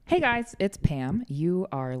Hey guys, it's Pam. You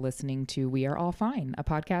are listening to We Are All Fine, a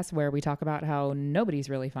podcast where we talk about how nobody's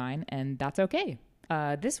really fine, and that's okay.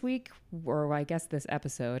 This week, or I guess this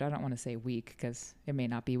episode, I don't want to say week because it may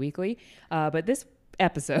not be weekly, but this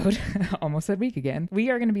episode, almost said week again, we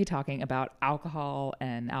are going to be talking about alcohol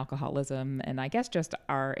and alcoholism, and I guess just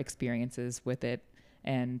our experiences with it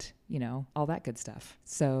and, you know, all that good stuff.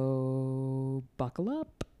 So buckle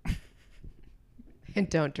up. And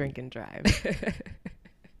don't drink and drive.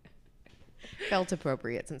 Felt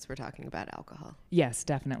appropriate since we're talking about alcohol. Yes,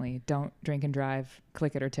 definitely. Don't drink and drive.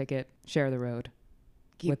 Click it or ticket. Share the road.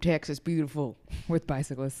 Keep Texas beautiful. With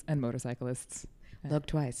bicyclists and motorcyclists. Look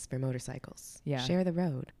twice for motorcycles. Yeah. Share the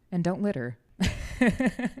road. And don't litter.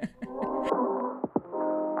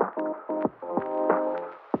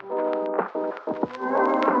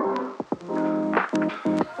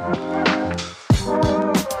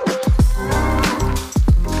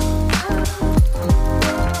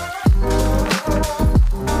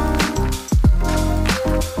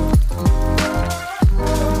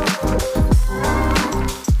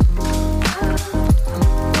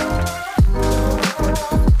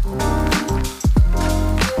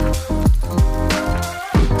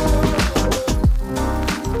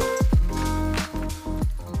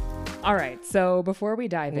 All right, so before we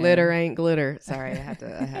dive in, Litter ain't glitter. Sorry, I had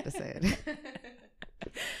to say it.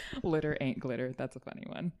 Litter ain't glitter. That's a funny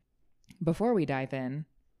one. Before we dive in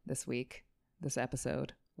this week, this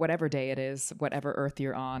episode, whatever day it is, whatever earth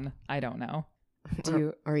you're on, I don't know.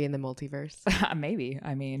 Are you in the multiverse? Maybe.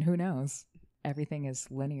 I mean, who knows? Everything is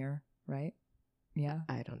linear, right? Yeah.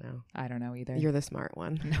 I don't know. I don't know either. You're the smart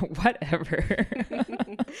one. No, whatever.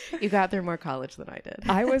 You got through more college than I did.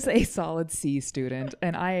 I was a solid C student,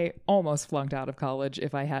 and I almost flunked out of college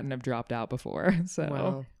if I hadn't have dropped out before. So,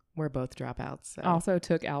 well, we're both dropouts. So. Also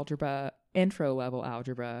took algebra, intro level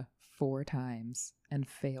algebra 4 times and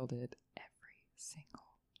failed it every single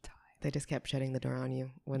time. They just kept shutting the door on you.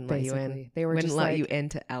 Wouldn't Basically, let you in. They were wouldn't just let like, you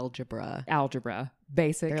into algebra. Algebra,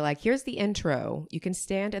 basic. They're like, here's the intro. You can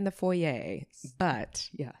stand in the foyer, but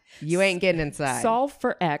yeah, you ain't getting inside. Solve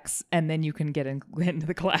for X, and then you can get into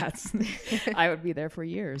the class. I would be there for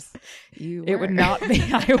years. It would not be.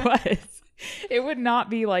 I was. It would not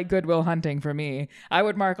be like Goodwill Hunting for me. I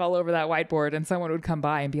would mark all over that whiteboard, and someone would come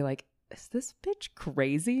by and be like, "Is this bitch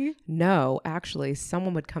crazy?" No, actually,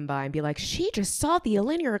 someone would come by and be like, she just solved the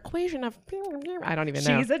linear equation of... I don't even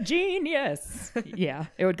know. She's a genius. Yeah,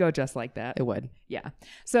 it would go just like that. It would. Yeah.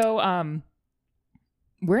 So,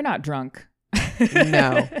 we're not drunk.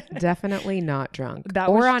 No, definitely not drunk. That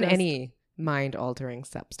or was on just- any mind-altering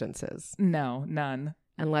substances. No, none.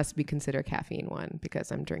 Unless we consider caffeine one,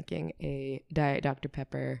 because I'm drinking a Diet Dr.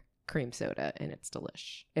 Pepper cream soda, and it's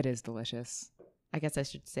delish. It is delicious. I guess I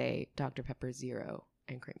should say Dr. Pepper Zero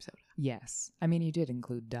and cream soda. Yes. I mean, you did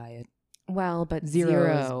include diet. Well, but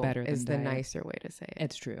Zero is zero better than is the diet. nicer way to say it.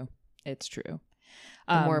 It's true. It's true.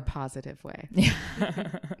 The more positive way. Yeah.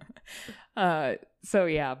 So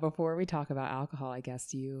yeah, before we talk about alcohol, I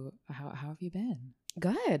guess how have you been?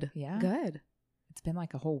 Good. Yeah. Good. It's been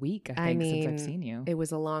like a whole week, I think, since I've seen you. It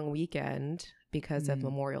was a long weekend because of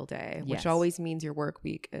Memorial Day, Yes. which always means your work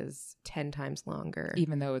week is 10 times longer.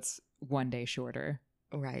 Even though it's one day shorter.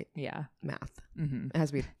 Right. Yeah. Math. Mm-hmm.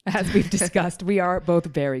 As we've discussed, we are both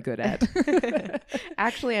very good at.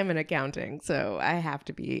 Actually, I'm in accounting, so I have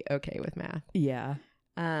to be okay with math. Yeah.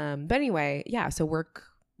 But anyway, yeah, so work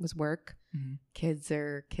was work. Mm-hmm. Kids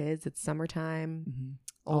are kids. It's summertime. Mm-hmm.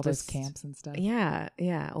 All those camps and stuff. Yeah.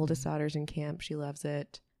 Yeah. Oldest daughter's in camp. She loves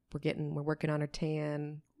it. We're working on her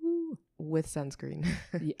tan. Woo, with sunscreen.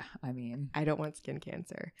 Yeah. I mean, I don't want skin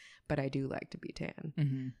cancer, but I do like to be tan.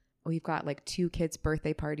 mm-hmm. We've got like 2 kids'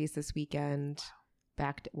 birthday parties this weekend.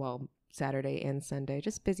 Saturday and Sunday.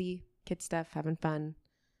 Just busy kid stuff, having fun.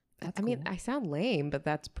 That's I mean, cool. I sound lame, but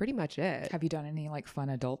that's pretty much it. Have you done any like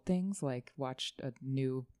fun adult things, like watched a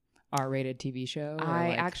new R-rated TV show?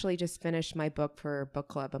 I actually just finished my book for book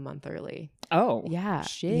club a month early. Oh, Yeah.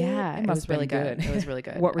 shit. Yeah. It It must was have really been good. good. It was really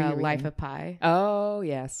good. What were you Life reading? of Pi. Oh,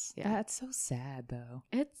 yes. Yeah. That's so sad, though.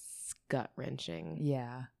 It's gut-wrenching.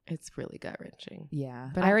 Yeah. It's really gut-wrenching. Yeah.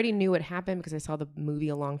 But I already knew what happened because I saw the movie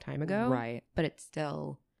a long time ago. Right. But it's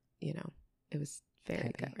still, it was very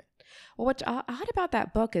Heavy. gut-wrenching. Well, what's odd about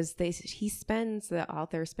that book is the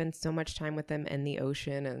author spends so much time with them in the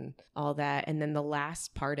ocean and all that. And then the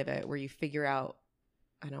last part of it where you figure out,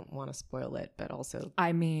 I don't want to spoil it, but also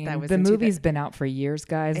I mean, that was the in movie's been out for years,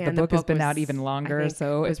 guys. and The book has been was, out even longer. I think,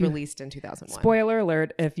 So it was if you- released in 2001. Spoiler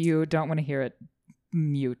alert, if you don't want to hear it,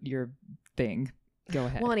 mute your thing. Go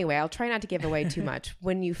ahead. Well, anyway, I'll try not to give away too much.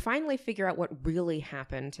 When you finally figure out what really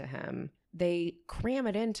happened to him, they cram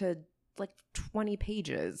it into like 20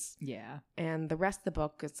 pages. Yeah. And the rest of the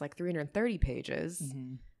book is like 330 pages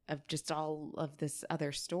Mm-hmm. of just all of this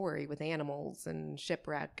other story with animals and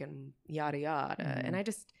shipwreck and yada yada. Mm-hmm. And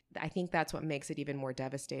I think that's what makes it even more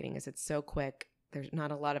devastating is it's so quick. There's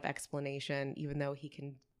not a lot of explanation, even though he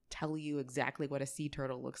can tell you exactly what a sea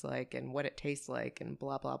turtle looks like and what it tastes like and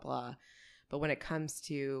blah, blah, blah. But when it comes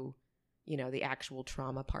to, you know, the actual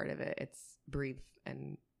trauma part of it, it's brief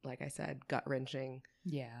and, like I said, gut-wrenching.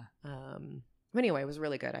 Yeah. Anyway, it was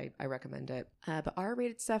really good. I recommend it. But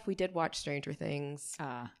R-rated stuff, we did watch Stranger Things.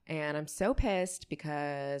 And I'm so pissed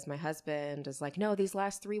because my husband is like, no, these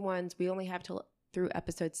last 3 ones, we only have till through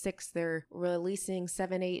episode 6. They're releasing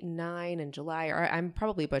 7, 8, and 9 in July. Or I'm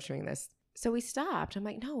probably butchering this. So we stopped. I'm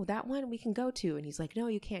like, no, that one we can go to. And he's like, no,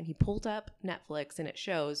 you can't. He pulled up Netflix and it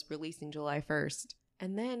shows releasing July 1st.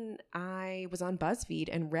 And then I was on BuzzFeed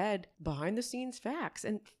and read behind the scenes facts.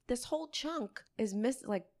 And this whole chunk is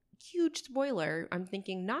huge spoiler. I'm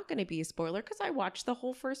thinking not going to be a spoiler because I watched the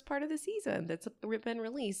whole first part of the season that's been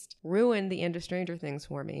released. Ruined the end of Stranger Things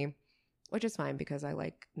for me, which is fine because I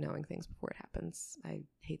like knowing things before it happens. I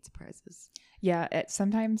hate surprises. Yeah.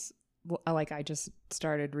 Sometimes, like, I just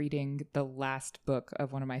started reading the last book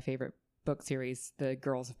of one of my favorite book series, The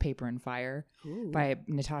Girls of Paper and Fire. Ooh. By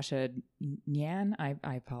Natasha Nyan.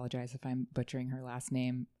 I apologize if I'm butchering her last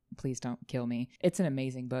name. Please don't kill me. It's an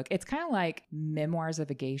amazing book. It's kind of like Memoirs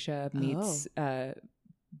of a Geisha meets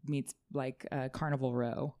like Carnival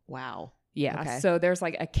Row. Wow. Yeah. Okay. So there's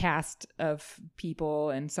like a cast of people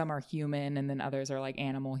and some are human and then others are like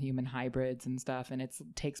animal human hybrids and stuff. And it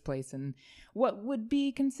takes place in what would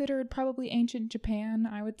be considered probably ancient Japan,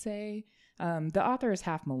 I would say. The author is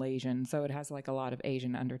half Malaysian, so it has like a lot of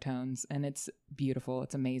Asian undertones and it's beautiful.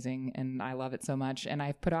 It's amazing. And I love it so much. And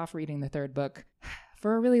I've put off reading the 3rd book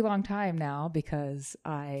for a really long time now because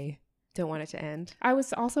I don't want it to end. I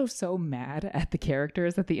was also so mad at the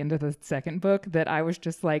characters at the end of the 2nd book that I was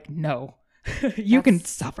just like, no, you can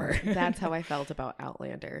suffer. That's how I felt about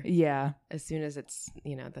Outlander. Yeah. As soon as it's,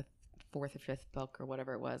 you know, the 4th or 5th book or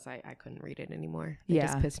whatever it was, I couldn't read it anymore. It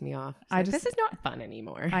just pissed me off. This is not fun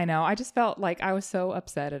anymore. I know. I just felt like I was so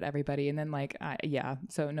upset at everybody. And then like,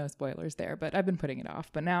 so no spoilers there, but I've been putting it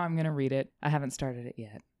off. But now I'm going to read it. I haven't started it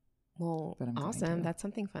yet. Well, awesome. That's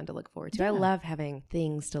something fun to look forward to. Yeah. I love having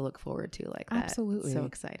things to look forward to like that. Absolutely. So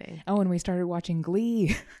exciting. Oh, and we started watching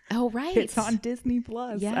Glee. Oh, right. It's on Disney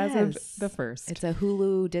Plus as of the 1st. It's a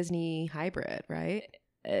Hulu Disney hybrid, right?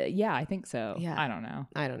 Yeah, I think so. Yeah. I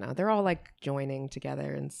don't know. They're all like joining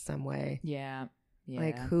together in some way. Yeah.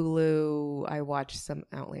 Like Hulu, I watched some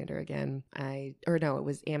Outlander again. It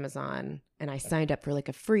was Amazon. And I signed up for like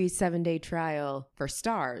a free 7-day trial for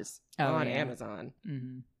Stars on Amazon.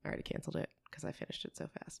 Mm-hmm. I already canceled it because I finished it so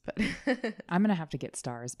fast. But I'm going to have to get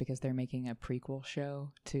Stars because they're making a prequel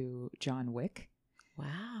show to John Wick.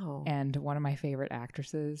 Wow. And one of my favorite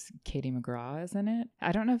actresses, Katie McGraw, is in it.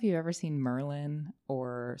 I don't know if you've ever seen Merlin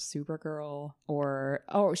or Supergirl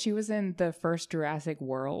she was in the first Jurassic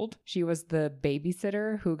World. She was the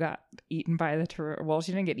babysitter who got eaten by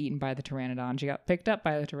she didn't get eaten by the pteranodon. She got picked up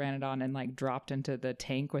by the pteranodon and like dropped into the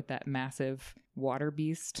tank with that massive water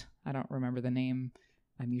beast. I don't remember the name.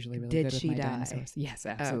 I'm usually really good with my dinosaurs. Yes,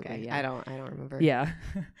 absolutely. Okay. Yeah. I don't remember. Yeah.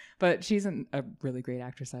 But she's a really great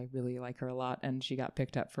actress. I really like her a lot. And she got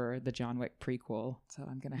picked up for the John Wick prequel. So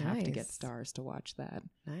I'm going to have to get Stars to watch that.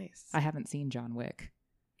 Nice. I haven't seen John Wick.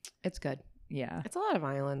 It's good. Yeah. It's a lot of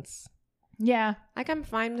violence. Yeah. Like I'm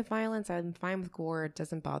fine with violence. I'm fine with gore. It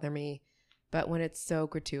doesn't bother me. But when it's so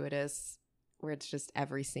gratuitous, where it's just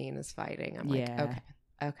every scene is fighting, I'm like, okay.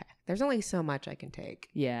 There's only so much I can take.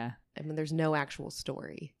 Yeah. I mean, there's no actual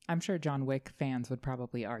story. I'm sure John Wick fans would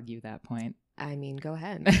probably argue that point. I mean, go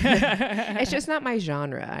ahead. It's just not my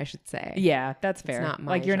genre, I should say. Yeah, that's fair. It's not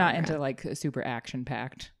my like you're genre. not into like super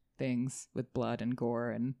action-packed things with blood and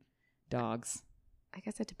gore and dogs. I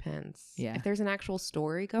guess it depends. Yeah. If there's an actual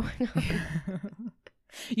story going on.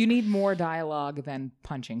 You need more dialogue than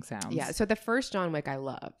punching sounds. Yeah. So the first John Wick I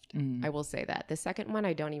loved. I will say that. The second one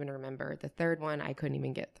I don't even remember. The third one I couldn't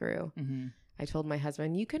even get through. Mm-hmm. I told my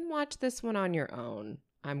husband, you can watch this one on your own.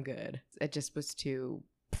 I'm good. It just was too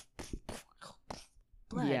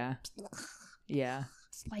blood. Yeah. Yeah.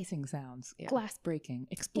 Slicing sounds. Yeah. Glass breaking.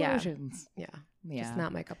 Explosions. Yeah. Just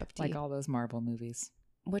not my cup of tea. Like all those Marvel movies.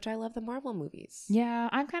 Which I love the Marvel movies. Yeah,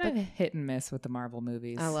 I'm kind of hit and miss with the Marvel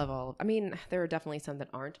movies. I love all. I mean, there are definitely some that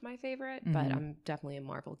aren't my favorite, but I'm definitely a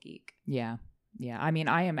Marvel geek. Yeah. Yeah. I mean,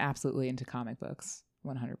 I am absolutely into comic books.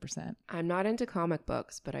 100%. I'm not into comic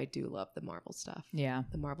books, but I do love the Marvel stuff. Yeah.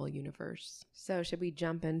 The Marvel universe. So should we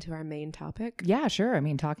jump into our main topic? Yeah, sure. I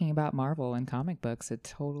mean, talking about Marvel and comic books, it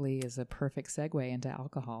totally is a perfect segue into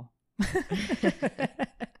alcohol.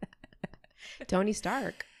 Tony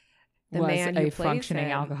Stark, the was man who a plays functioning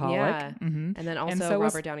him. alcoholic. Yeah. Mm-hmm. And then also so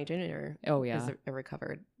Robert Downey Jr. Oh, yeah. is a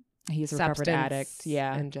recovered He's a recovered addict.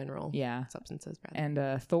 Yeah. in general. Yeah. Substances, rather.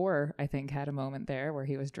 And Thor, I think, had a moment there where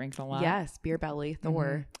he was drinking a lot. Yes. Beer belly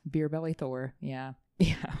Thor. Beer belly Thor. Yeah.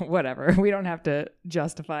 Yeah. Whatever. We don't have to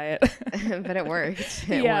justify it. But it worked.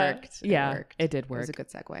 It worked. It did work. It was a good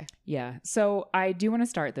segue. Yeah. So I do want to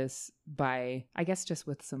start this by, I guess, just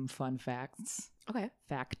with some fun facts. Okay.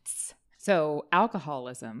 Facts. So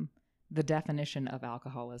alcoholism, the definition of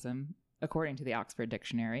alcoholism, according to the Oxford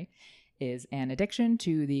Dictionary, is an addiction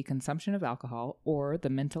to the consumption of alcohol or the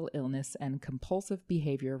mental illness and compulsive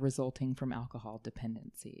behavior resulting from alcohol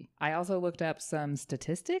dependency. I also looked up some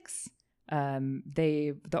statistics.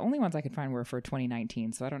 The only ones I could find were for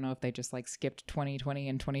 2019, so I don't know if they just like skipped 2020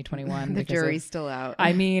 and 2021. The jury's still out.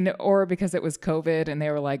 I mean, or because it was COVID and they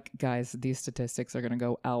were like, guys, these statistics are going to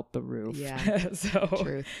go out the roof. Yeah.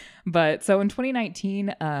 Truth. But so in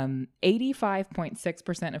 2019,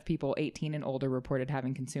 85.6% of people 18 and older reported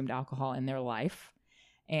having consumed alcohol in their life.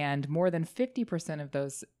 And more than 50% of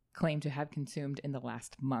those claim to have consumed in the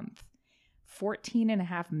last month.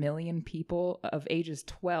 14.5 million people of ages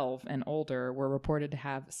 12 and older were reported to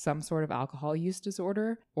have some sort of alcohol use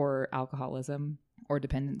disorder or alcoholism or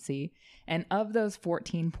dependency. And of those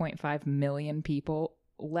 14.5 million people,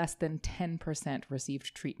 less than 10%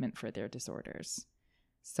 received treatment for their disorders.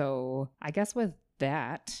 So I guess with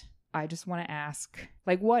that, I just want to ask,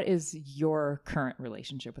 like, what is your current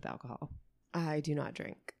relationship with alcohol? I do not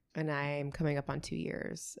drink, and I'm coming up on 2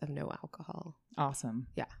 years of no alcohol. Awesome.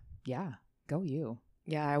 Yeah. Yeah. Go you.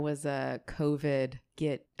 Yeah, I was a COVID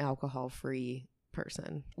get alcohol-free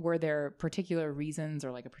person. Were there particular reasons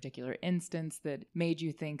or like a particular instance that made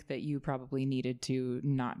you think that you probably needed to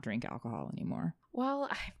not drink alcohol anymore? Well,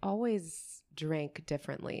 I've always drank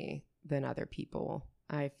differently than other people.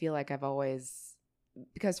 I feel like I've always,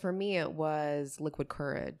 because for me it was liquid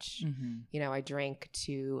courage. Mm-hmm. You know, I drank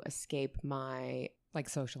to escape my like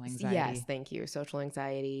social anxiety. Yes, thank you. Social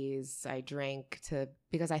anxieties. I drank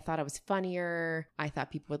because I thought I was funnier. I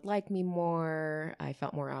thought people would like me more. I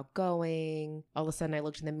felt more outgoing. All of a sudden I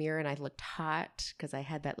looked in the mirror and I looked hot because I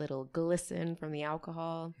had that little glisten from the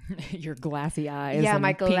alcohol. Your glassy eyes. Yeah, and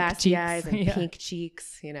my pink glassy cheeks. eyes and pink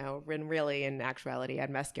cheeks, you know, when really in actuality I had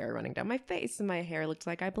mascara running down my face and my hair looked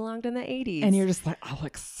like I belonged in the 80s. And you're just like, I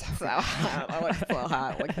look so hot. I look so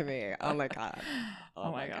hot. Look at me. Oh my God.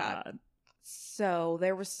 Oh my God. So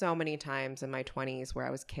there were so many times in my 20s where I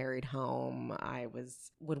was carried home.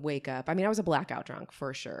 Would wake up. I mean, I was a blackout drunk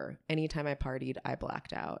for sure. Anytime I partied, I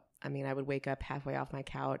blacked out. I mean, I would wake up halfway off my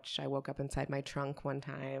couch. I woke up inside my trunk one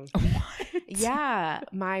time. What? Yeah.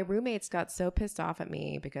 My roommates got so pissed off at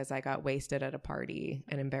me because I got wasted at a party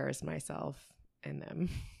and embarrassed myself and them.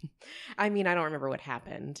 I mean, I don't remember what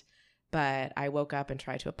happened. But I woke up and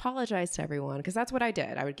tried to apologize to everyone because that's what I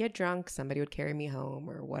did. I would get drunk. Somebody would carry me home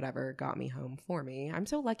or whatever got me home for me. I'm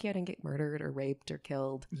so lucky I didn't get murdered or raped or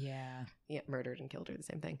killed. Yeah. Yeah, murdered and killed are the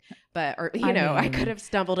same thing. But, or you know, I could have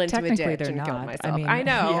stumbled into a ditch and killed myself. I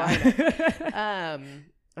know. Yeah.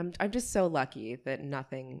 I'm just so lucky that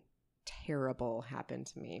nothing terrible happened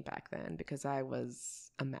to me back then because I was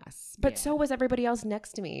a mess. But so was everybody else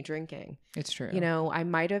next to me drinking. It's true. You know, I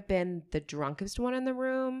might have been the drunkest one in the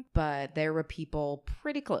room, but there were people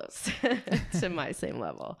pretty close to my same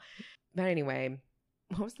level. But anyway,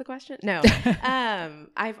 what was the question? No.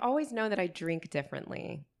 I've always known that I drink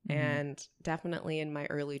differently. Mm-hmm. And definitely in my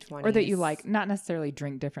early 20s. Or that you like, not necessarily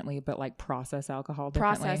drink differently, but like process alcohol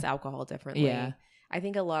differently. Process alcohol differently. Yeah. I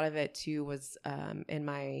think a lot of it too was in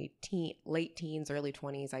my late teens, early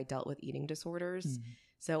 20s, I dealt with eating disorders. Mm.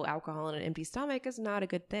 So alcohol on an empty stomach is not a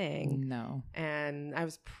good thing. No. And I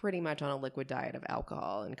was pretty much on a liquid diet of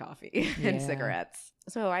alcohol and coffee and cigarettes.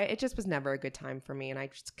 So it just was never a good time for me. And I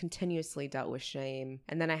just continuously dealt with shame.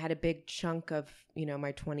 And then I had a big chunk of, you know,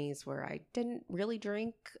 my 20s where I didn't really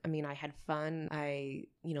drink. I mean, I had fun. I,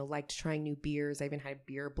 you know, liked trying new beers. I even had a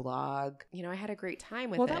beer blog. You know, I had a great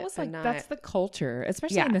time with it. Well, that was like, that's the culture,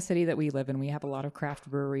 especially in the city that we live in. We have a lot of craft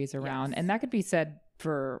breweries around. Yes. And that could be said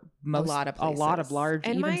for most, a lot of large,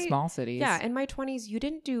 and even small cities. Yeah. In my 20s, you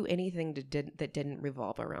didn't do anything that didn't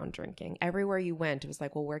revolve around drinking. Everywhere you went, it was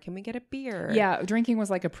like, well, where can we get a beer? Yeah. Drinking was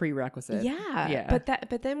like a prerequisite. Yeah.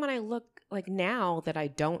 But then when I look like now that I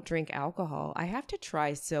don't drink alcohol, I have to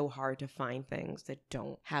try so hard to find things that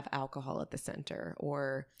don't have alcohol at the center.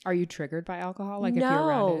 Or are you triggered by alcohol? Like if you're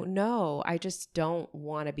around it? No. I just don't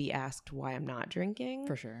want to be asked why I'm not drinking.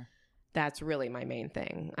 For sure. That's really my main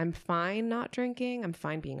thing. I'm fine not drinking. I'm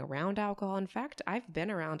fine being around alcohol. In fact, I've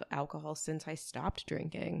been around alcohol since I stopped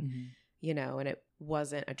drinking, you know, and it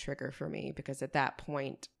wasn't a trigger for me because at that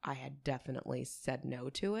point I had definitely said no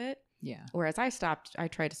to it. Yeah. Whereas I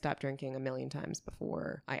tried to stop drinking a million times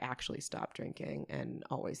before I actually stopped drinking and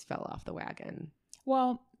always fell off the wagon.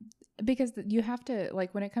 Well, because you have to,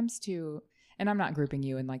 like, when it comes to, and I'm not grouping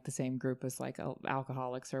you in like the same group as like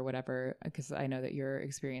alcoholics or whatever, because I know that your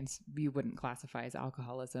experience, you wouldn't classify as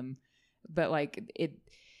alcoholism, but like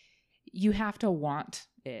you have to want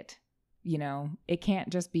it. You know, it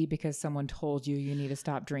can't just be because someone told you need to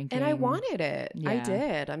stop drinking. And I wanted it. Yeah. I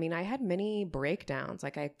did. I mean, I had many breakdowns.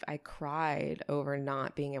 Like I cried over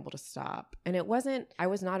not being able to stop. And I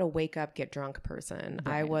was not a wake up, get drunk person.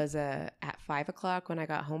 Right. I was at 5 o'clock when I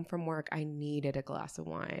got home from work, I needed a glass of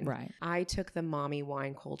wine. Right. I took the mommy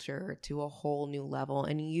wine culture to a whole new level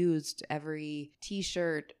and used every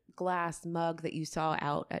t-shirt, glass, mug that you saw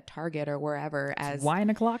out at Target or wherever as wine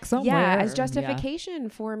o'clock somewhere. Yeah, as justification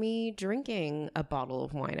for me drinking a bottle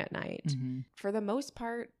of wine at night. Mm-hmm. For the most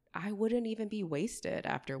part, I wouldn't even be wasted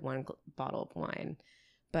after one bottle of wine.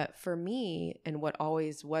 But for me, and what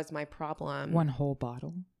always was my problem, one whole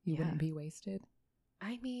bottle, you wouldn't be wasted.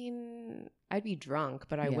 I mean, I'd be drunk,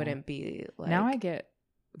 but I wouldn't be like. Now I get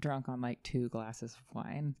drunk on like 2 glasses of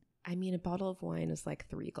wine. I mean, a bottle of wine is like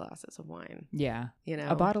 3 glasses of wine. Yeah. You know,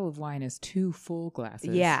 a bottle of wine is 2 full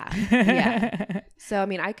glasses. Yeah. Yeah. So, I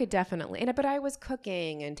mean, I could definitely, but I was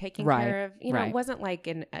cooking and taking care of, you know, it wasn't like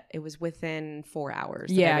it was within 4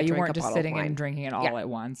 hours. Yeah. You weren't just sitting and drinking it all at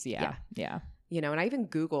once. Yeah. Yeah. You know, and I even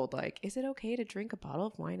Googled like, is it okay to drink a bottle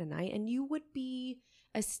of wine a night? And you would be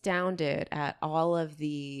astounded at all of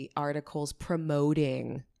the articles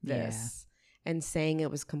promoting this. And saying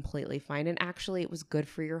it was completely fine. And actually, it was good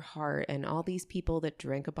for your heart. And all these people that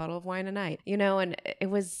drink a bottle of wine a night, you know, and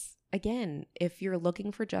it was, again, if you're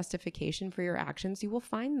looking for justification for your actions, you will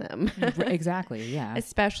find them. Exactly. Yeah.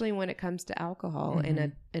 Especially when it comes to alcohol in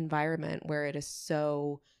an environment where it is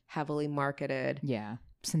so heavily marketed. Yeah.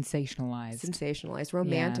 Sensationalized,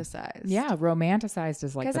 romanticized. Yeah. Romanticized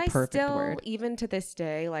is like the perfect word. Even to this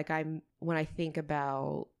day, like when I think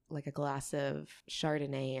about like a glass of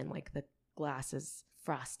Chardonnay and like the glass is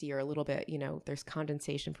frosty or a little bit, you know, there's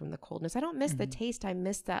condensation from the coldness. I don't miss the taste. I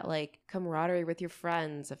miss that like camaraderie with your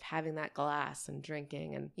friends of having that glass and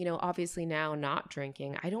drinking. And, you know, obviously now not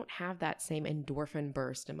drinking, I don't have that same endorphin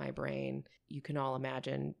burst in my brain. You can all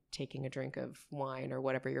imagine taking a drink of wine or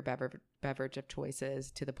whatever your beverage of choice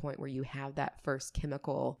is to the point where you have that first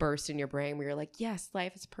chemical burst in your brain where you're like, yes,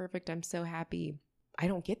 life is perfect. I'm so happy. I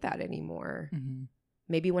don't get that anymore. Mm-hmm.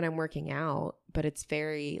 Maybe when I'm working out, but it's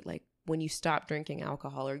very like, when you stop drinking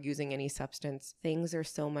alcohol or using any substance, things are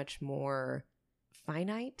so much more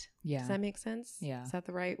finite. Yeah. Does that make sense? Yeah. Is that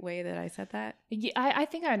the right way that I said that? Yeah, I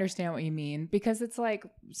think I understand what you mean because it's like,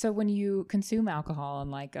 so when you consume alcohol on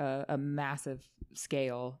like a massive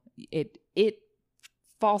scale, it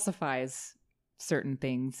falsifies certain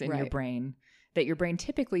things in your brain that your brain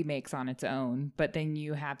typically makes on its own, but then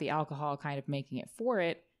you have the alcohol kind of making it for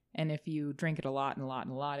it. And if you drink it a lot and a lot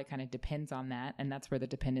and a lot, it kind of depends on that. And that's where the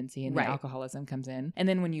dependency and the alcoholism comes in. And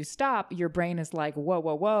then when you stop, your brain is like, whoa,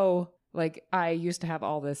 whoa, whoa. Like I used to have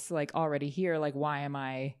all this like already here. Like, why am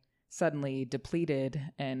I suddenly depleted?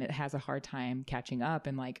 And it has a hard time catching up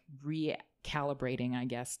and like recalibrating, I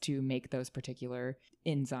guess, to make those particular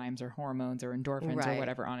enzymes or hormones or endorphins or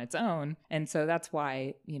whatever on its own. And so that's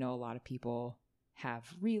why, you know, a lot of people have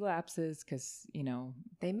relapses because, you know,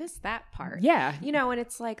 they miss that part. Yeah. You know, and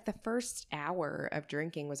it's like the first hour of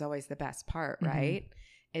drinking was always the best part, right?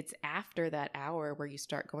 It's after that hour where you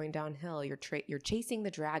start going downhill. You're chasing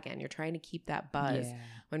the dragon. You're trying to keep that buzz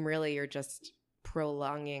when really you're just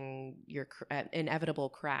prolonging your inevitable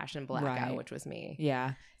crash and blackout, which was me.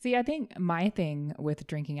 Yeah. See, I think my thing with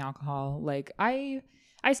drinking alcohol, like I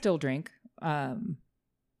still drink.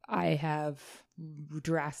 I have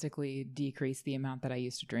drastically decreased the amount that I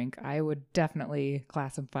used to drink. I would definitely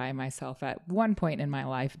classify myself at one point in my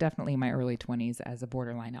life, definitely in my early 20s, as a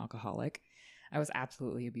borderline alcoholic. I was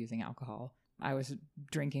absolutely abusing alcohol. I was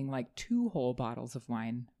drinking like 2 whole bottles of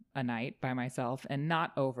wine a night by myself and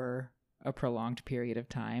not over a prolonged period of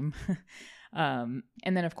time. And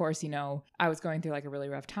then of course, you know, I was going through like a really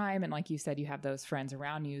rough time. And like you said, you have those friends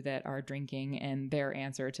around you that are drinking and their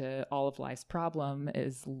answer to all of life's problem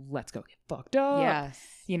is let's go get fucked up. Yes.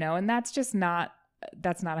 You know, and that's not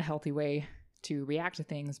a healthy way to react to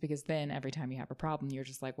things because then every time you have a problem, you're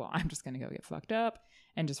just like, well, I'm just going to go get fucked up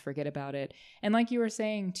and just forget about it. And like you were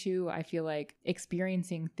saying too, I feel like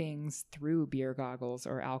experiencing things through beer goggles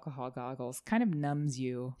or alcohol goggles kind of numbs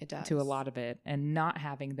you to a lot of it. And not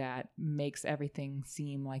having that makes everything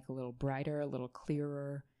seem like a little brighter, a little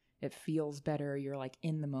clearer. It feels better. You're like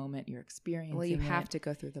in the moment. You're experiencing Well, you have it. to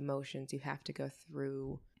go through the motions. You have to go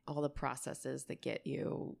through all the processes that get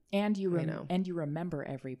you. And you remember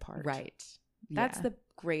every part. Right. Yeah. That's the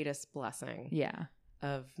greatest blessing. Yeah.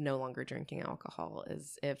 Of no longer drinking alcohol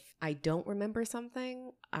is if I don't remember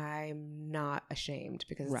something, I'm not ashamed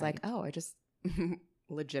because it's like, oh, I just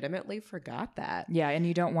legitimately forgot that. Yeah, and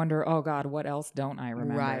you don't wonder, oh God, what else don't I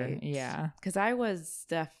remember? Right. Yeah. Because I was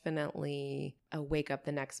definitely a wake up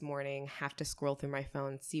the next morning, have to scroll through my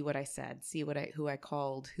phone, see what I said, see who I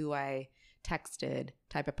called, who I texted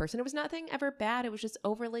type of person. It was nothing ever bad. It was just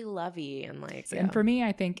overly lovey and like. And for me,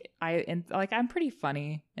 I think I'm pretty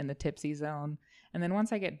funny in the tipsy zone. And then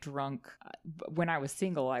once I get drunk, when I was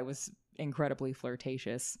single, I was incredibly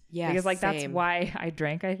flirtatious. Yeah, because like same. that's why I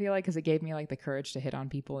drank. I feel like because it gave me like the courage to hit on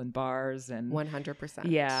people in bars and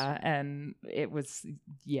 100%. Yeah, and it was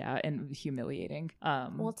and humiliating.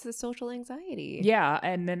 Well, it's the social anxiety. Yeah,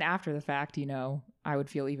 and then after the fact, I would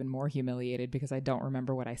feel even more humiliated because I don't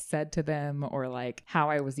remember what I said to them or like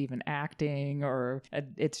how I was even acting, or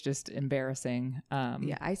it's just embarrassing.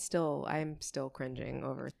 Yeah, I'm still cringing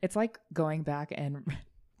over. It's like going back and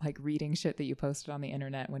like reading shit that you posted on the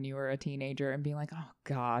internet when you were a teenager and being like, oh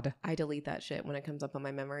God. I delete that shit when it comes up on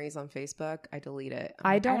my memories on Facebook. I delete it.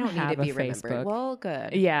 I don't need have to be a remembered. Facebook. Well,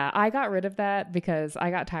 good. Yeah, I got rid of that because I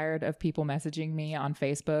got tired of people messaging me on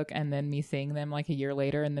Facebook and then me seeing them like a year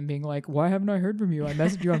later and then being like, why haven't I heard from you? I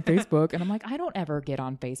messaged you on Facebook. And I'm like, I don't ever get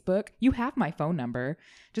on Facebook. You have my phone number.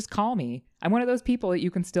 Just call me. I'm one of those people that you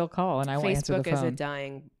can still call and I will answer the phone. Facebook is a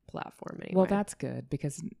dying platform anyway. Well, that's good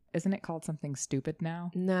because isn't it called something stupid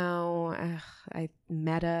now? No,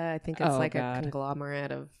 Meta. I think it's a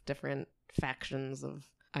conglomerate of different factions of.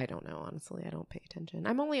 I don't know, honestly. I don't pay attention.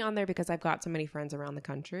 I'm only on there because I've got so many friends around the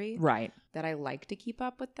country, right? That I like to keep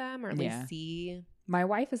up with them or at least see. My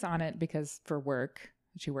wife is on it because for work.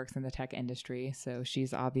 She works in the tech industry, so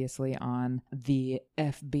she's obviously on the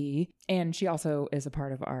FB, and she also is a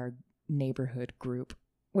part of our neighborhood group.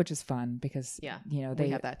 Which is fun because, they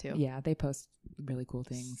have that too. Yeah, they post really cool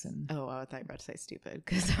things. And I thought you were about to say stupid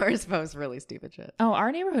because ours posts really stupid shit. Oh,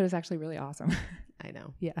 our neighborhood is actually really awesome. I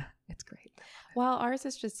know. Yeah, it's great. Well, ours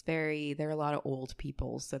is just there are a lot of old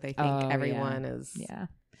people, so they think everyone is. Yeah.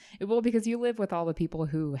 Well, because you live with all the people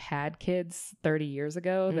who had kids 30 years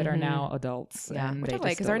ago that are now adults. Yeah, and which I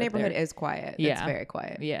like because our neighborhood is quiet. Yeah. It's very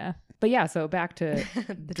quiet. Yeah. But yeah, so back to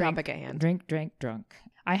the topic at hand. Drink, drunk.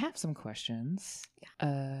 I have some questions. Yeah.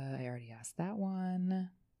 I already asked that one.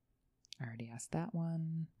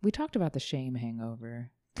 We talked about the shame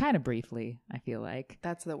hangover kind of briefly, I feel like.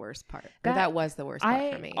 That's the worst part. That was the worst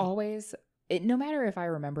part for me. No matter if I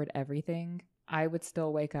remembered everything, I would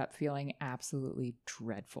still wake up feeling absolutely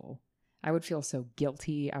dreadful. I would feel so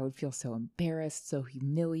guilty. I would feel so embarrassed, so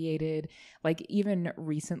humiliated. Like even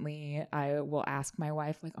recently, I will ask my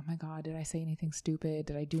wife, like, oh my God, did I say anything stupid?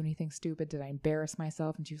 Did I do anything stupid? Did I embarrass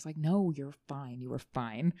myself? And she was like, no, you're fine. You were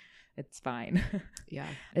fine. It's fine. Yeah.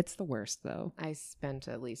 It's the worst though. I spent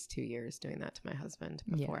at least 2 years doing that to my husband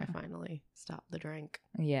before I finally stopped the drink.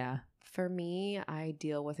 Yeah. For me, I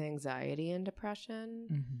deal with anxiety and depression.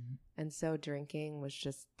 Mm-hmm. And so drinking was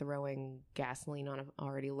just throwing gasoline on an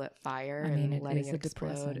already lit fire and letting it explode.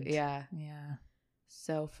 Depressant. Yeah. Yeah.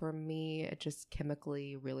 So for me, it just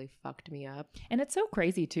chemically really fucked me up. And it's so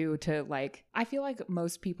crazy too I feel like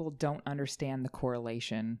most people don't understand the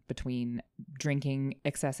correlation between drinking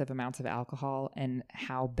excessive amounts of alcohol and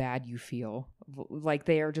how bad you feel. Like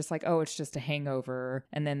they are just like, oh, it's just a hangover.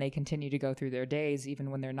 And then they continue to go through their days,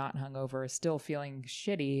 even when they're not hungover, still feeling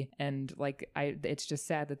shitty. And it's just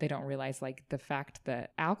sad that they don't realize like the fact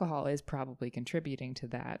that alcohol is probably contributing to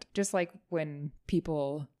that. Just like when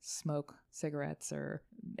people smoke cigarettes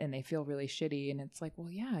and they feel really shitty, and it's like, well,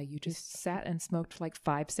 yeah, you just sat and smoked like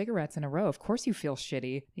 5 cigarettes in a row. Of course you feel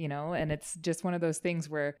shitty, and it's just one of those things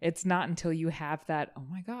where it's not until you have that, oh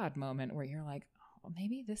my God moment where you're like, well,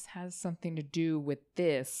 maybe this has something to do with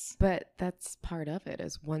this. But that's part of it,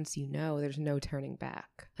 is once there's no turning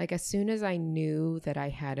back. Like as soon as I knew that I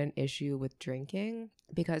had an issue with drinking,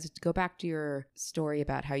 because to go back to your story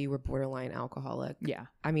about how you were borderline alcoholic. Yeah.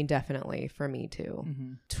 I mean, definitely for me too.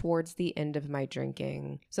 Mm-hmm. Towards the end of my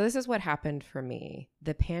drinking. So this is what happened for me.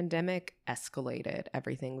 The pandemic escalated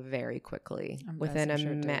everything very quickly. Within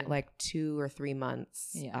 2 or 3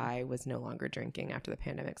 months, I was no longer drinking after the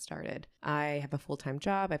pandemic started. I have a full-time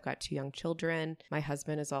job. I've got 2 young children. My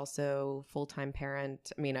husband is also full-time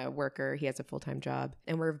parent. I mean, a worker. He has a full-time job.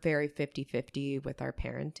 And we're very 50-50 with our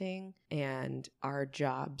parenting. And our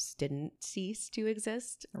jobs didn't cease to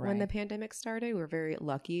exist when the pandemic started. We were very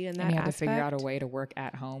lucky in that and you had aspect. to figure out a way to work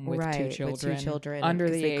at home with 2 children. With 2 children. Under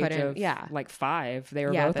the age of like 5. They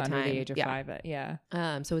were both under the age of 5.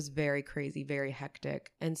 So it was very crazy, very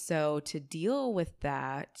hectic. And so to deal with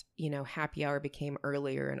that, you know, happy hour became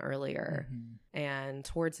earlier and earlier. And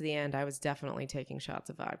towards the end, I was definitely taking shots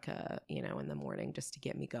of vodka, you know, in the morning just to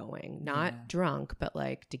get me going. Not drunk, but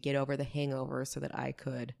like to get over the hangover so that I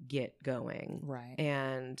could get going. Right.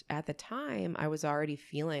 And at the time, I was already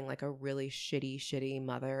feeling like a really shitty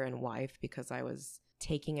mother and wife because I was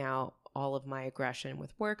taking out all of my aggression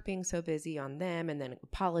with work being so busy on them and then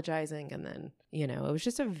apologizing. And then, you know, it was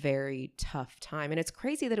just a very tough time. And it's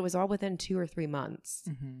crazy that it was all within 2 or 3 months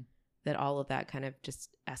that all of that kind of just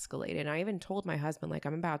escalated. And I even told my husband, like,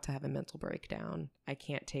 I'm about to have a mental breakdown. I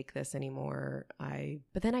can't take this anymore.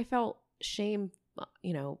 But then I felt shame,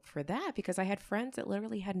 you know, for that because I had friends that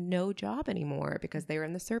literally had no job anymore because they were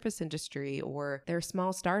in the service industry or their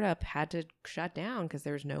small startup had to shut down because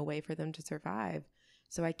there was no way for them to survive.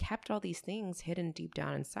 So I kept all these things hidden deep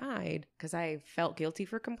down inside because I felt guilty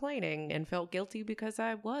for complaining and felt guilty because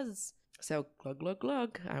I was. So glug, glug,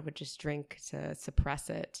 glug, I would just drink to suppress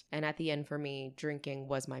it. And at the end for me, drinking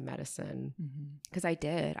was my medicine because I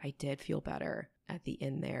did feel better at the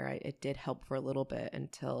end there. It did help for a little bit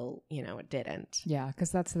until, you know, it didn't. Yeah,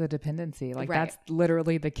 because that's the dependency. Like that's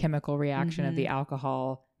literally the chemical reaction of the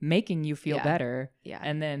alcohol making you feel better. Yeah.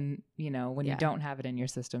 And then, you know, when you don't have it in your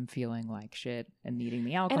system, feeling like shit and needing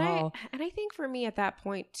the alcohol. And I think for me at that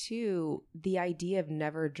point too, the idea of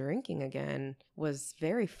never drinking again was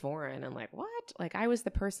very foreign. And like, what? Like I was the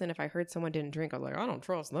person, if I heard someone didn't drink, I was like, I don't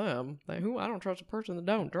trust them. Like I don't trust a person that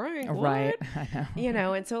don't drink. What? Right. I know. You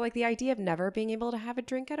know, and so like the idea of never being able to have a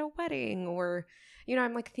drink at a wedding or, you know,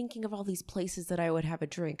 I'm like thinking of all these places that I would have a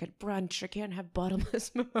drink at brunch. I can't have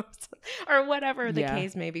bottomless mimosa or whatever the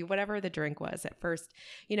case may be, whatever the drink was at first,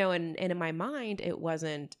 you know, and in my mind, it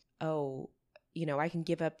wasn't, oh, you know, I can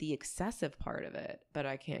give up the excessive part of it, but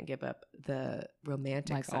I can't give up the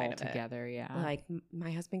romantic like side of it. Together, yeah. Like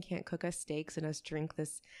my husband can't cook us steaks and us drink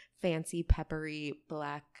this fancy peppery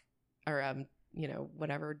black or, you know,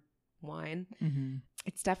 whatever wine.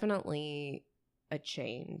 It's definitely a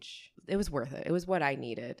change. It was worth it. It was what I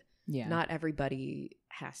needed. Yeah. Not everybody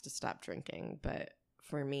has to stop drinking, but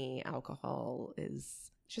for me, alcohol is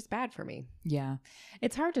just bad for me. Yeah.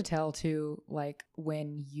 It's hard to tell too, like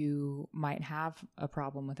when you might have a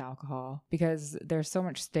problem with alcohol because there's so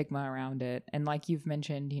much stigma around it. And like you've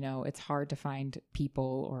mentioned, you know, it's hard to find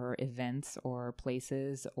people or events or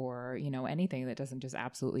places or, you know, anything that doesn't just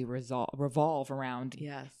absolutely revolve around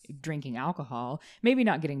drinking alcohol. Maybe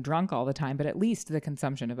not getting drunk all the time, but at least the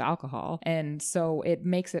consumption of alcohol. And so it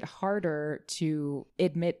makes it harder to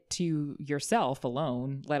admit to yourself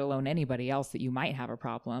alone, let alone anybody else, that you might have a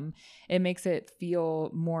problem. It makes it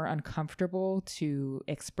feel more uncomfortable to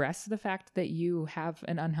express the fact that you have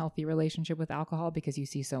an unhealthy relationship with alcohol because you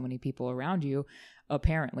see so many people around you,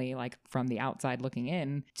 apparently, like from the outside looking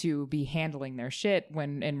in, to be handling their shit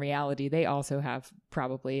when in reality they also have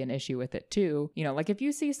probably an issue with it too. You know, like if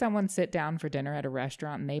you see someone sit down for dinner at a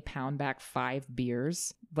restaurant and they pound back 5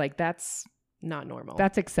 beers, like that's not normal.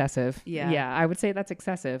 That's excessive. Yeah, I would say that's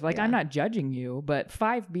excessive. Like I'm not judging you, but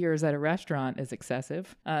 5 beers at a restaurant is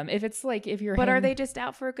excessive. If it's like if you're, but are they just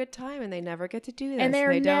out for a good time and they never get to do this? And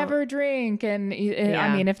they never drink. And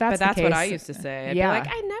I mean, if that's the case, what I used to say. I'd be like,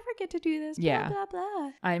 I never get to do this. Blah, blah,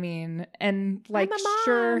 blah. I mean, and like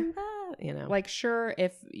sure, you know, like sure,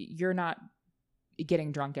 if you're not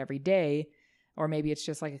getting drunk every day. Or maybe it's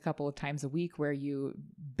just like a couple of times a week where you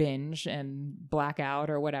binge and black out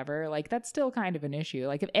or whatever. Like that's still kind of an issue.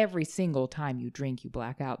 Like if every single time you drink, you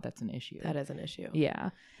black out, that's an issue. That is an issue.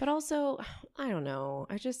 Yeah. But also, I don't know.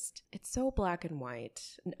 it's so black and white.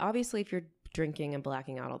 And obviously, if you're drinking and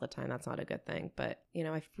blacking out all the time, that's not a good thing. But, you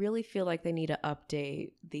know, I really feel like they need to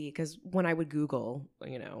update because when I would Google,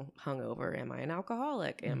 you know, hungover, am I an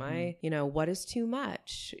alcoholic? Am I, you know, what is too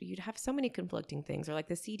much? You'd have so many conflicting things, or like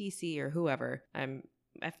the CDC or whoever,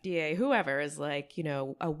 FDA, whoever is like, you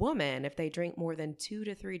know, a woman, if they drink more than 2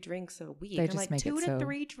 to 3 drinks a week, they just like make 2 it to so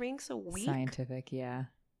 3 drinks a week. Scientific, yeah.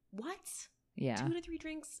 What? Yeah. 2 to 3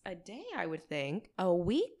 drinks a day, I would think. A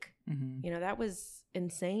week? You know, that was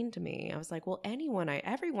insane to me. I was like, well, everyone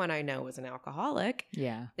I know is an alcoholic.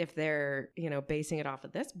 Yeah. If they're, you know, basing it off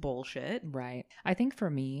of this bullshit. Right. I think for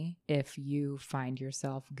me, if you find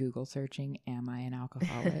yourself Google searching, am I an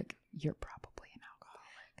alcoholic? You're probably an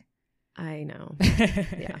alcoholic. I know.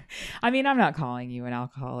 Yeah. I mean, I'm not calling you an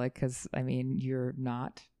alcoholic because, I mean, you're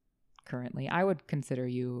not currently. I would consider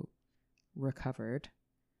you recovered.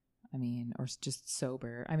 I mean, or just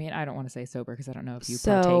sober. I mean, I don't want to say sober because I don't know if you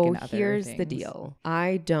partake in other things. So here's the deal.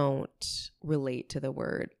 I don't relate to the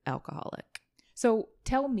word alcoholic. So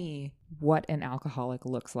tell me what an alcoholic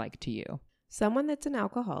looks like to you. Someone that's an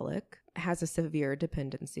alcoholic has a severe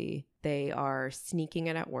dependency. They are sneaking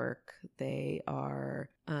it at work. They are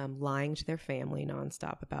lying to their family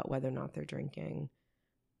nonstop about whether or not they're drinking.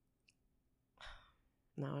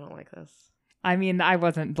 No, I don't like this. I mean, I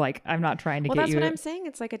wasn't like, I'm not trying to get you. Well, that's what I'm saying.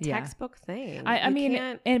 It's like a textbook thing. I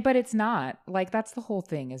mean, but it's not. Like, that's the whole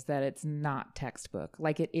thing, is that it's not textbook.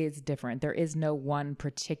 Like, it is different. There is no one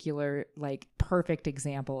particular, like, perfect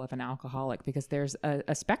example of an alcoholic because there's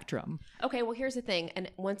a spectrum. Okay, well, here's the thing.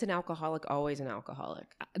 And once an alcoholic, always an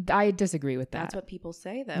alcoholic. I disagree with that. That's what people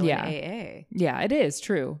say, though, in AA. Yeah, it is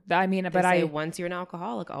true. I mean, they say once you're an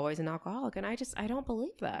alcoholic, always an alcoholic. And I don't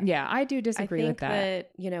believe that. Yeah, I do disagree with that. I think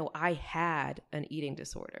that, you know, I had an eating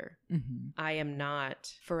disorder. Mm-hmm. I am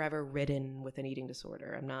not forever ridden with an eating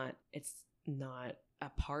disorder. It's not a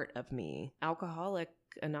part of me. Alcoholic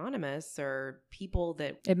Anonymous are people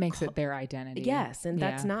that it makes it their identity. Yes, and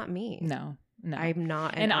that's not me. No. I'm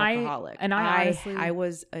not an alcoholic. I honestly, I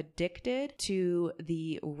was addicted to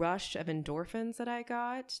the rush of endorphins that I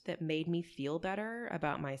got that made me feel better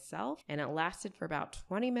about myself. And it lasted for about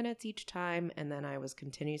 20 minutes each time. And then I was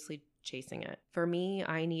continuously chasing it. For me,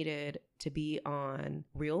 I needed to be on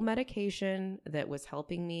real medication that was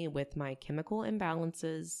helping me with my chemical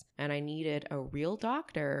imbalances. And I needed a real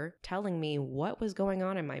doctor telling me what was going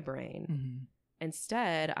on in my brain. Mm-hmm.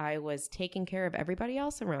 Instead, I was taking care of everybody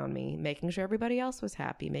else around me, making sure everybody else was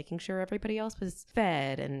happy, making sure everybody else was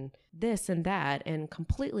fed and this and that, and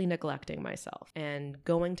completely neglecting myself and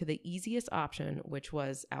going to the easiest option, which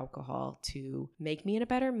was alcohol, to make me in a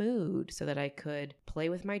better mood so that I could play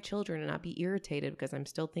with my children and not be irritated because I'm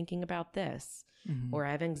still thinking about this. Mm-hmm. Or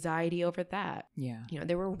I have anxiety over that. Yeah. You know,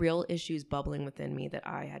 there were real issues bubbling within me that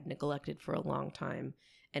I had neglected for a long time.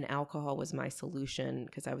 And alcohol was my solution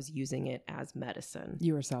because I was using it as medicine.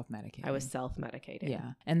 You were self-medicating. I was self-medicating.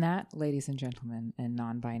 Yeah. And that, ladies and gentlemen, and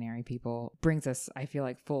non-binary people, brings us, I feel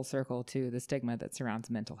like, full circle to the stigma that surrounds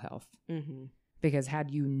mental health. Mm-hmm. Because had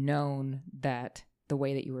you known that the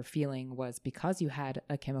way that you were feeling was because you had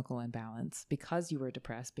a chemical imbalance, because you were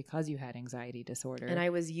depressed, because you had anxiety disorder. And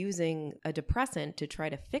I was using a depressant to try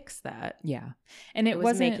to fix that. Yeah. And it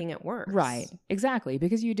was making it worse. Right. Exactly.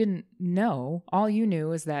 Because you didn't know. All you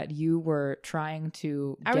knew is that you were trying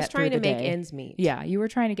to I was trying to make ends meet. Yeah. You were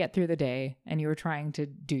trying to get through the day and you were trying to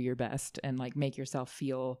do your best and like make yourself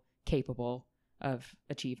feel capable of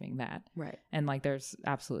achieving that. Right. And like there's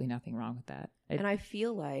absolutely nothing wrong with that. And I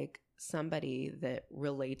feel like somebody that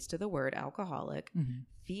relates to the word alcoholic mm-hmm.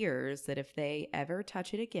 fears that if they ever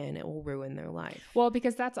touch it again, it will ruin their life. Well,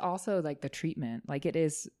 because that's also like the treatment. Like it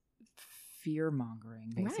is fear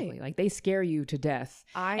mongering, basically. Right. Like they scare you to death.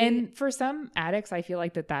 And for some addicts, I feel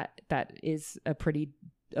like that is a pretty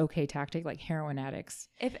okay tactic, like heroin addicts.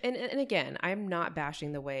 And again, I'm not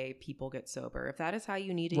bashing the way people get sober. If that is how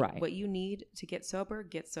you need it, what you need to get sober,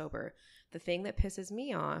 get sober. The thing that pisses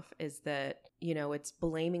me off is that, you know, it's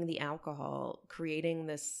blaming the alcohol, creating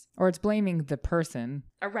this... Or it's blaming the person.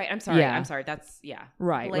 Right. I'm sorry. Yeah. I'm sorry. That's, yeah.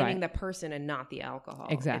 Right. Blaming the person and not the alcohol.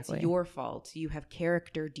 Exactly. It's your fault. You have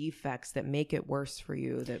character defects that make it worse for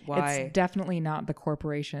you. It's definitely not the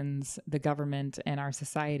corporations, the government, and our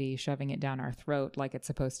society shoving it down our throat like it's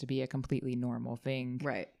supposed to be a completely normal thing.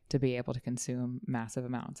 Right. To be able to consume massive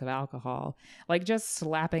amounts of alcohol. Like just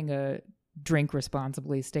slapping a drink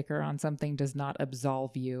responsibly sticker on something does not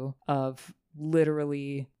absolve you of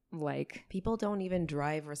literally like... People don't even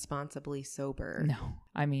drive responsibly sober. No.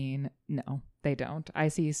 I mean, no, they don't. I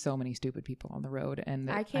see so many stupid people on the road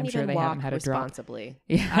and I can't I'm sure even they walk haven't had responsibly.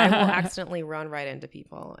 A drop. Yeah. I will accidentally run right into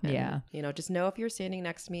people. And, yeah. You know, just know if you're standing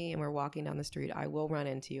next to me and we're walking down the street, I will run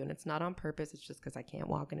into you. And it's not on purpose. It's just because I can't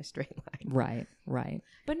walk in a straight line. Right. Right.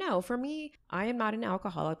 But no, for me, I am not an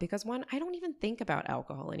alcoholic because one, I don't even think about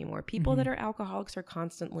alcohol anymore. People mm-hmm. that are alcoholics are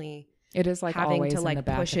constantly... It is like having always to like in the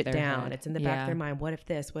back push of it their down. head. It's in the back of their mind. What if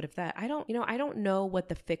this? What if that? I don't know what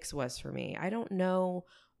the fix was for me. I don't know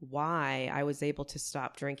why I was able to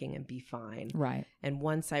stop drinking and be fine. Right. And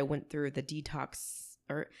once I went through the detox,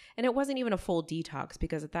 and it wasn't even a full detox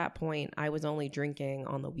because at that point I was only drinking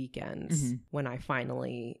on the weekends mm-hmm. when I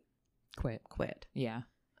finally quit. Yeah.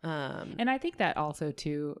 And I think that also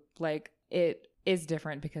too, like it is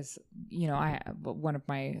different because, you know, one of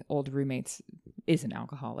my old roommates is an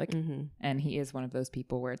alcoholic mm-hmm. and he is one of those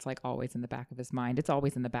people where it's like always in the back of his mind. It's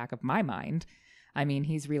always in the back of my mind. I mean,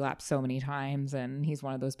 he's relapsed so many times, and he's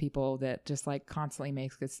one of those people that just like constantly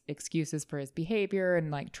makes excuses for his behavior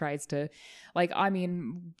and like tries to, like, I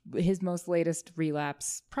mean, his most latest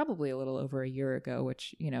relapse probably a little over a year ago,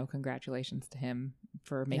 which, you know, congratulations to him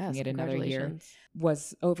for making it another year,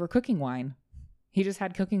 was over cooking wine. He just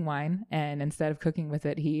had cooking wine, and instead of cooking with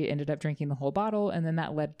it, he ended up drinking the whole bottle, and then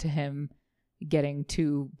that led to him getting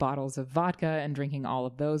 2 bottles of vodka and drinking all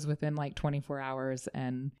of those within like 24 hours.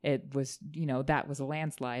 And it was, you know, that was a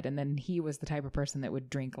landslide. And then he was the type of person that would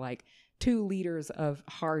drink like 2 liters of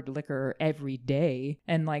hard liquor every day.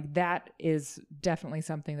 And like, that is definitely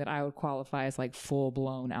something that I would qualify as like full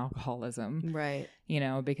blown alcoholism. Right. You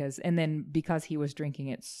know, because he was drinking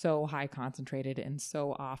it so high concentrated and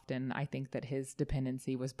so often, I think that his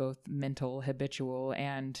dependency was both mental, habitual,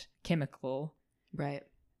 and chemical. Right.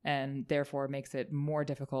 And therefore makes it more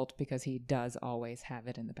difficult because he does always have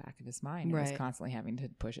it in the back of his mind. And he's constantly having to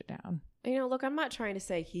push it down. You know, look, I'm not trying to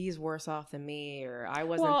say he's worse off than me or I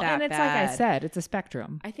wasn't that bad. And it's like I said, it's a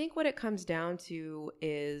spectrum. I think what it comes down to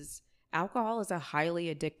is alcohol is a highly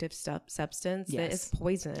addictive substance that is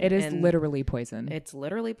poison. It is literally poison. It's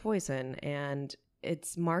literally poison. And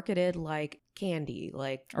it's marketed like candy,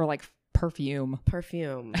 or like perfume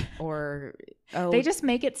or they just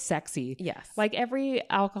make it sexy. Yes, like every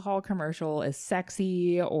alcohol commercial is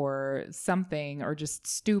sexy or something, or just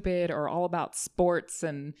stupid, or all about sports.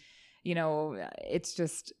 And you know, it's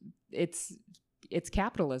just it's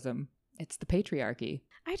capitalism. It's the patriarchy.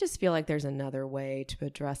 I just feel like there's another way to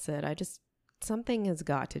address it. Something has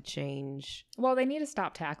got to change. Well, they need to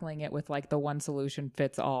stop tackling it with like the one solution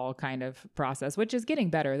fits all kind of process, which is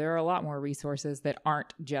getting better. There are a lot more resources that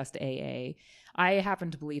aren't just AA. I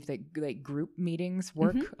happen to believe that like group meetings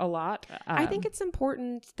work a lot. I think it's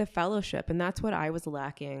important, the fellowship. And that's what I was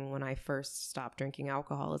lacking when I first stopped drinking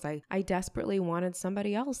alcohol is I desperately wanted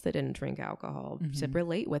somebody else that didn't drink alcohol to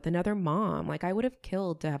relate with, another mom. Like I would have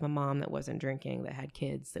killed to have a mom that wasn't drinking, that had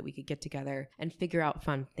kids, that we could get together and figure out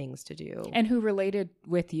fun things to do. And who related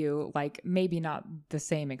with you, like maybe not the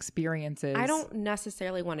same experiences. I don't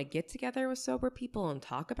necessarily want to get together with sober people and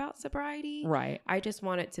talk about sobriety. Right. I just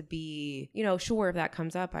want it to be, you know, sure, if that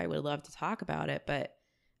comes up, I would love to talk about it. But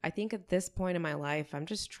I think at this point in my life, I'm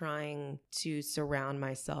just trying to surround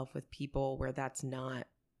myself with people where that's not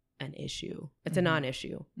an issue. It's a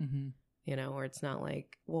non-issue, you know, or it's not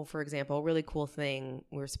like, well, for example, a really cool thing,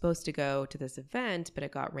 we were supposed to go to this event, but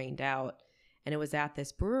it got rained out. And it was at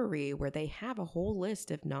this brewery where they have a whole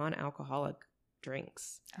list of non-alcoholic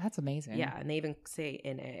drinks. That's amazing. Yeah. And they even say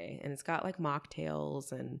NA. And it's got like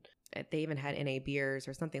mocktails, and they even had NA beers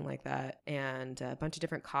or something like that. And a bunch of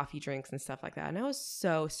different coffee drinks and stuff like that. And I was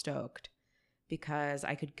so stoked because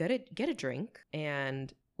I could get a drink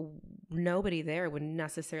and nobody there would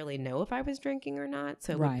necessarily know if I was drinking or not.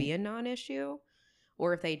 So it would be a non-issue.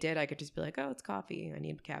 Or if they did, I could just be like, oh, it's coffee. I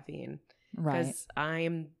need caffeine. Right. Because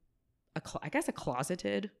I'm I guess a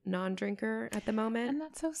closeted non-drinker at the moment. And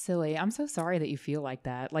that's so silly. I'm so sorry that you feel like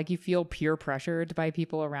that. Like you feel peer pressured by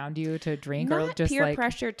people around you to drink. Not or just peer like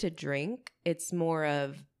pressure to drink. It's more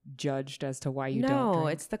of judged as to why you don't No,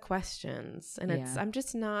 drink. it's the questions. And I'm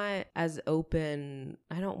just not as open.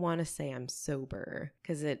 I don't want to say I'm sober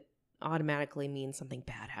because it automatically means something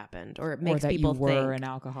bad happened, or it makes people you were think an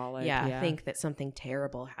alcoholic. Think that something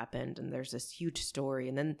terrible happened and there's this huge story.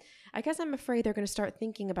 And then I guess I'm afraid they're going to start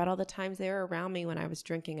thinking about all the times they were around me when I was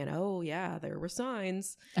drinking, and oh yeah, there were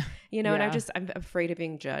signs, you know. And I'm afraid of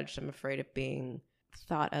being judged. I'm afraid of being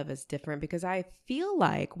thought of as different, because I feel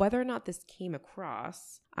like, whether or not this came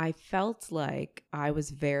across, I felt like I was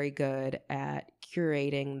very good at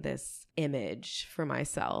curating this image for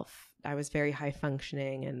myself. I was very high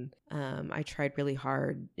functioning, and I tried really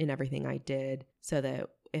hard in everything I did so that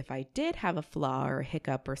if I did have a flaw or a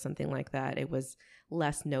hiccup or something like that, it was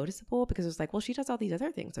less noticeable, because it was like, well, she does all these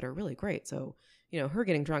other things that are really great. So, you know, her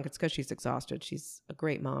getting drunk, it's because she's exhausted. She's a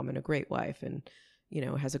great mom and a great wife and, you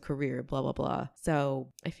know, has a career, blah, blah, blah.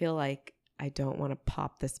 So I feel like I don't want to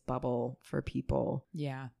pop this bubble for people.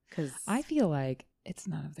 Yeah. Because I feel like it's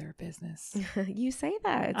none of their business. You say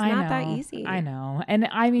that. It's not that easy. I know. And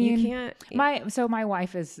I mean, you can't. My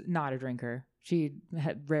wife is not a drinker. She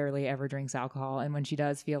rarely ever drinks alcohol. And when she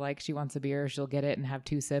does feel like she wants a beer, she'll get it and have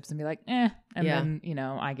 2 sips and be like, eh. And then, you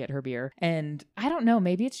know, I get her beer. And I don't know,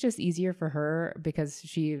 maybe it's just easier for her because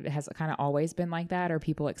she has kind of always been like that, or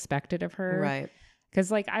people expect it of her. Right. Because,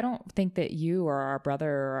 like, I don't think that you or our brother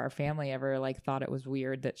or our family ever, like, thought it was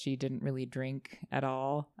weird that she didn't really drink at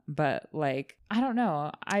all. But, like, I don't know.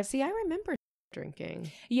 I remember drinking.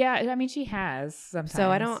 Yeah, I mean, she has sometimes.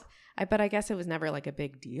 So but I guess it was never, like, a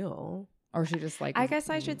big deal. Or she just like, I guess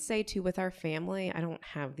I should say too, with our family, I don't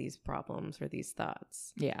have these problems or these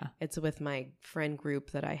thoughts. Yeah. It's with my friend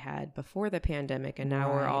group that I had before the pandemic, and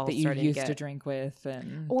now we're all that you starting used to drink with,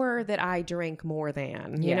 and or that I drink more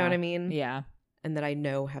than, you know what I mean? Yeah. And that I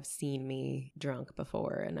know have seen me drunk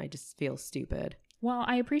before, and I just feel stupid. Well,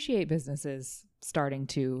 I appreciate businesses starting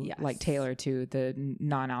to like tailor to the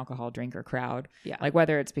non-alcohol drinker crowd. Yeah. Like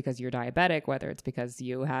whether it's because you're diabetic, whether it's because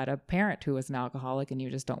you had a parent who was an alcoholic and you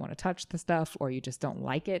just don't want to touch the stuff, or you just don't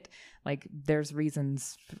like it. Like there's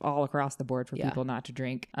reasons all across the board for people not to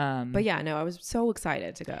drink. But yeah, no, I was so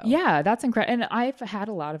excited to go. Yeah, that's incredible. And I've had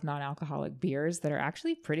a lot of non-alcoholic beers that are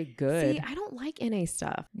actually pretty good. See, I don't like NA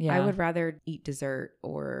stuff. Yeah. I would rather eat dessert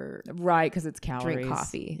or because it's calories. Drink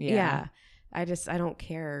coffee. Yeah. I don't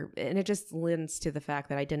care. And it just lends to the fact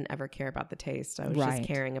that I didn't ever care about the taste. I was just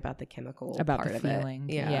caring about the chemical part the of feeling.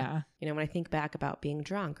 it. Yeah. You know, when I think back about being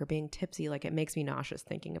drunk or being tipsy, like it makes me nauseous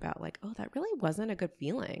thinking about like, oh, that really wasn't a good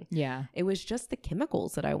feeling. Yeah. It was just the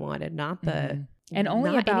chemicals that I wanted, not the and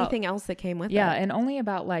only not about anything else that came with it. Yeah, and only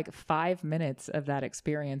about like 5 minutes of that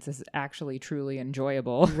experience is actually truly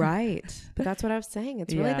enjoyable. Right. But that's what I was saying.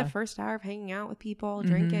 It's really the first hour of hanging out with people,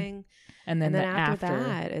 drinking. And then after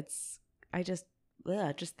that, it's just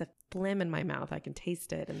the phlegm in my mouth. I can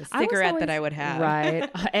taste it, and the cigarette that I would have. Right.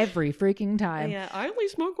 Every freaking time. Yeah. I only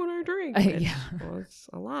smoke when I drink. Well, it's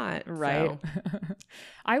a lot. Right. So.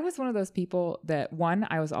 I was one of those people that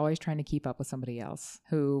I was always trying to keep up with somebody else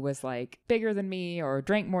who was like bigger than me or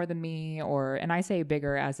drank more than me, and I say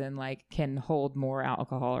bigger as in like can hold more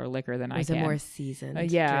alcohol or liquor than I can. A more seasoned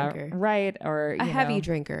drinker. Right. Or a heavy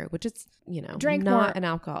drinker, which is, drank not more, an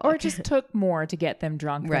alcoholic. or just took more to get them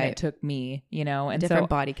drunk than it took me, and different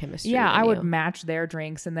body chemistry. Yeah, I would match their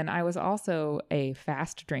drinks. And then I was also a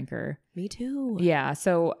fast drinker. Me too. Yeah.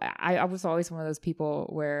 So I was always one of those people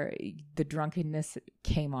where the drunkenness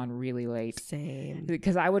came on really late. Same.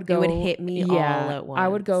 Because I would go. It would hit me all at once. I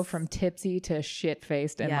would go from tipsy to shit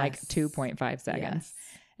faced in like 2.5 seconds. Yes.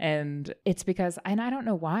 And it's because, and I don't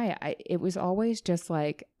know why, it was always just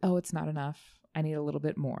like, oh, it's not enough. I need a little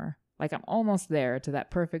bit more. Like I'm almost there to that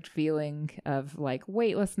perfect feeling of like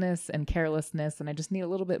weightlessness and carelessness. And I just need a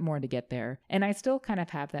little bit more to get there. And I still kind of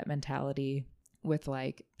have that mentality with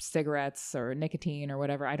like cigarettes or nicotine or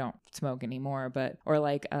whatever. I don't smoke anymore, or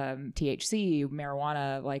like THC,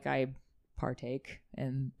 marijuana, like I partake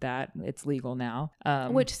in that. It's legal now.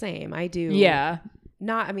 Which same, I do. Yeah.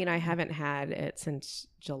 I haven't had it since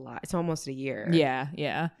July. It's almost a year. Yeah.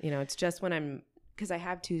 Yeah. It's just when because I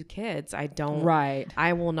have 2 kids, I don't. Right.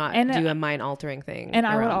 I will not do a mind altering thing. And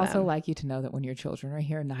I would also like you to know that when your children are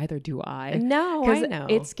here, neither do I. No, I know.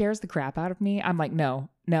 It scares the crap out of me. I'm like, no,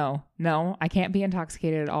 I can't be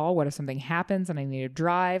intoxicated at all. What if something happens and I need to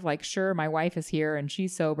drive? Like, sure, my wife is here and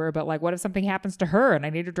she's sober, but like, what if something happens to her and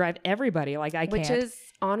I need to drive everybody? Like, I can't. Which is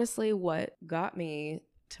honestly what got me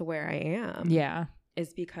to where I am. Yeah.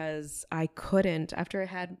 Is because I couldn't, after I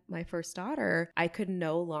had my first daughter, I could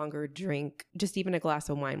no longer drink just even a glass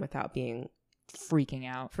of wine without being freaking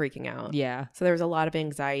out. Yeah. So there was a lot of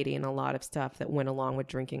anxiety and a lot of stuff that went along with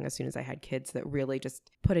drinking as soon as I had kids that really just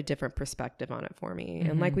put a different perspective on it for me.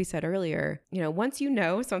 And like we said earlier, once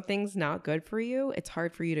something's not good for you, it's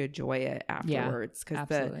hard for you to enjoy it afterwards. Yeah,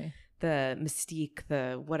 absolutely. The mystique,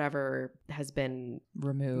 the whatever has been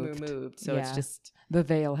removed. So it's just... The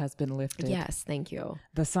veil has been lifted. Yes, thank you.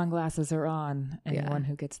 The sunglasses are on. Anyone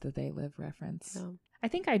who gets the They Live reference. No. I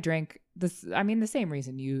think I drank this. I mean, the same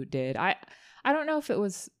reason you did. I don't know if it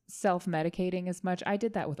was self-medicating as much. I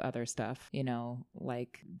did that with other stuff,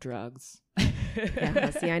 like drugs.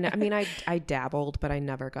 Yeah, see, I know. I mean, I dabbled, but I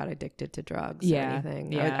never got addicted to drugs or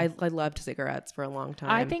anything. Yeah. I loved cigarettes for a long time.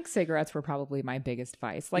 I think cigarettes were probably my biggest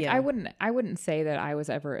vice. Like, I wouldn't say that I was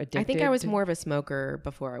ever addicted. I think I was more of a smoker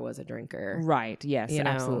before I was a drinker. Right. Yes,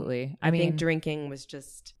 absolutely. I think drinking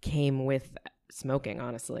came with smoking,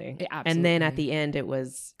 honestly. Absolutely. And then at the end, it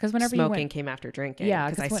was because whenever smoking came after drinking. Yeah,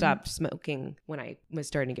 because I stopped smoking when I was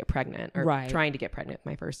starting to get pregnant or trying to get pregnant with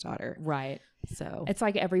my first daughter. Right. So it's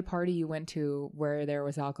like every party you went to where there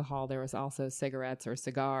was alcohol, there was also cigarettes or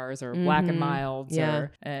cigars or Black and Milds. Yeah.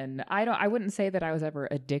 And I wouldn't say that I was ever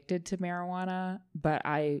addicted to marijuana, but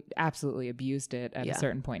I absolutely abused it at a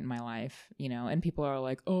certain point in my life, and people are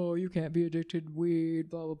like, oh, you can't be addicted to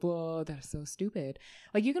weed, blah, blah, blah. That is so stupid.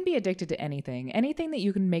 Like, you can be addicted to anything that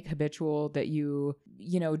you can make habitual, that you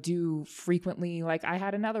do frequently. Like, I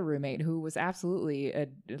had another roommate who was absolutely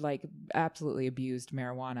abused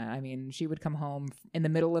marijuana. I mean, she would come home in the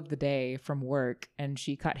middle of the day from work and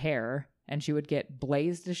she cut hair and she would get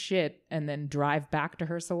blazed to shit and then drive back to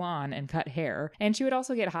her salon and cut hair. And she would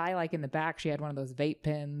also get high, like in the back. She had one of those vape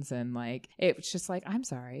pens, and like, it was just like, I'm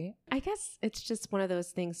sorry. I guess it's just one of those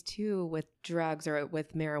things too with drugs or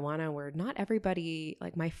with marijuana where not everybody,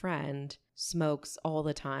 like my friend, smokes all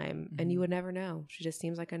the time, and you would never know. She just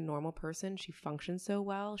seems like a normal person. She functions so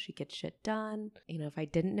well. She gets shit done. You know, if I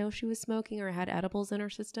didn't know she was smoking or had edibles in her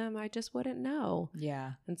system, I just wouldn't know.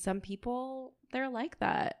 Yeah. And some people, they're like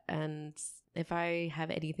that. And if I have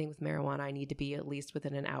anything with marijuana, I need to be at least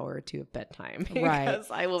within an hour or two of bedtime, Right. because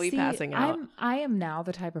I will be passing out. I am now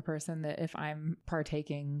the type of person that if I'm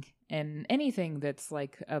partaking in anything that's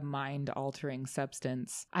like a mind altering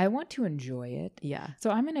substance, I want to enjoy it. Yeah.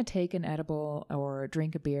 So I'm going to take an edible or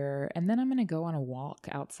drink a beer, and then I'm going to go on a walk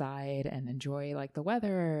outside and enjoy like the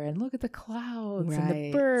weather and look at the clouds and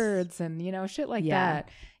the birds and, you know, shit like that,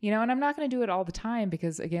 you know, and I'm not going to do it all the time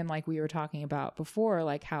because, again, like we were talking about before,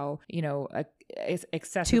 like how, you know,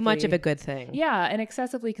 excessively too much of a good thing. Yeah. And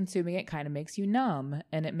excessively consuming it kind of makes you numb,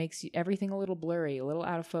 and it makes everything a little blurry, a little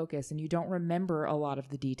out of focus, and you don't remember a lot of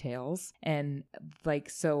the details. And like,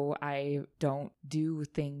 so I don't do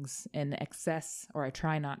things in excess, or I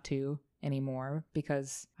try not to anymore,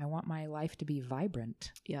 because I want my life to be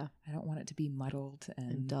vibrant. Yeah. I don't want it to be muddled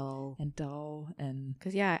and dull. And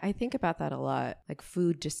because, yeah, I think about that a lot. Like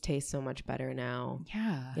food just tastes so much better now.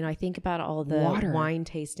 Yeah. You know, I think about all the Water. wine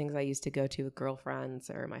tastings I used to go to with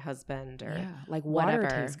girlfriends or my husband or like water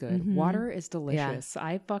whatever. tastes good. Mhm. Water is delicious.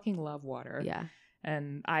 I fucking love water. Yeah.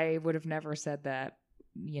 And I would have never said that,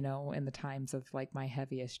 you know, in the times of like my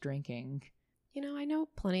heaviest drinking. You know, I know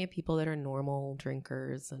plenty of people that are normal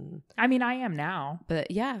drinkers, and I mean, I am now. but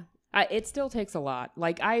yeah, It still takes a lot.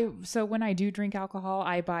 Like so when I do drink alcohol,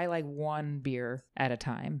 I buy like one beer at a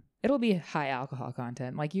time. It'll be high alcohol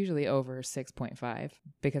content, like usually over 6.5,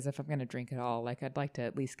 because if I'm going to drink it all, like I'd like to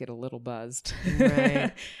at least get a little buzzed.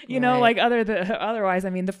 Right. You know, like otherwise,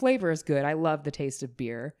 I mean, the flavor is good. I love the taste of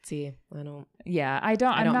beer. See, I don't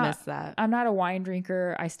I'm miss that. I'm not a wine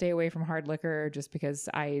drinker. I stay away from hard liquor just because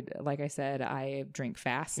like I said, I drink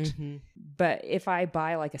fast. Mm-hmm. But if I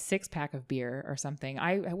buy like a 6-pack of beer or something,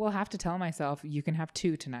 I will have to tell myself, you can have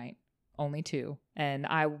 2 tonight. Only 2. And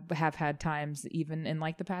I have had times even in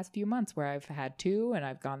like the past few months where I've had 2 and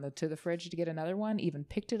I've gone to the fridge to get another one, even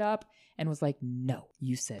picked it up and was like, no,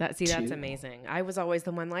 you said that. See, 2. that's amazing. I was always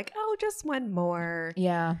the one like, oh, just one more.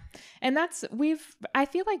 Yeah. And I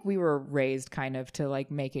feel like we were raised kind of to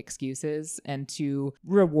like make excuses and to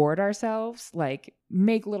reward ourselves, like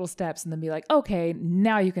make little steps and then be like, okay,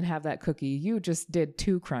 now you can have that cookie. You just did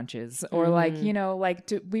 2 crunches. Or like, you know,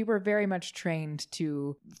 like we were very much trained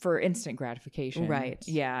for instant gratification. Right.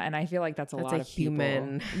 Yeah. And I feel like that's a lot of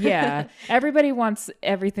human. people. Yeah. Everybody wants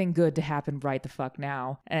everything good to happen right the fuck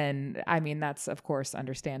now. And I mean, that's of course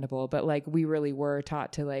understandable, but like we really were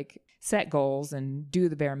taught to like set goals and do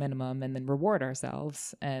the bare minimum and then reward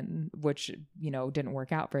ourselves, and which, you know, didn't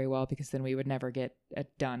work out very well because then we would never get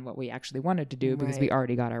done what we actually wanted to do because we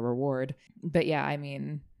already got our reward. But yeah, I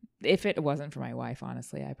mean, if it wasn't for my wife,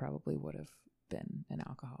 honestly, I probably would have been an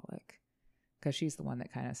alcoholic. Because she's the one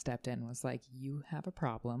that kind of stepped in and was like, you have a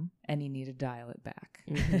problem and you need to dial it back.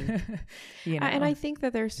 Mm-hmm. You know? And I think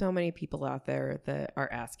that there's so many people out there that are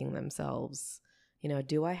asking themselves, you know,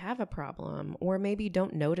 do I have a problem? Or maybe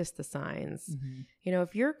don't notice the signs. Mm-hmm. You know,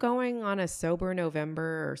 if you're going on a sober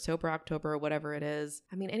November or sober October or whatever it is,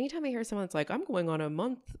 I mean, anytime I hear someone that's like, I'm going on a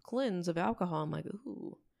month cleanse of alcohol, I'm like,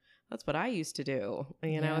 ooh, that's what I used to do.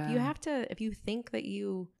 You know, if you think that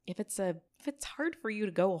if it's hard for you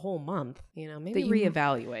to go a whole month, you know, maybe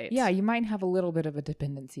reevaluate. Yeah, you might have a little bit of a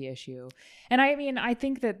dependency issue. And I mean, I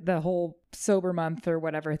think that the whole sober month or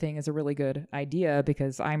whatever thing is a really good idea,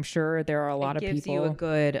 because I'm sure there are a lot of people. It gives you a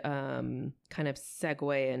good kind of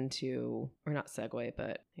segue into, or not segue,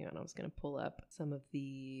 but hang on, I was going to pull up some of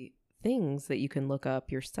the things that you can look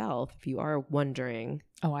up yourself if you are wondering.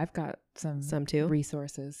 Oh, I've got some too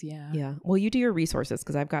resources. Yeah. Yeah. Well, you do your resources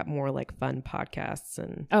because I've got more like fun podcasts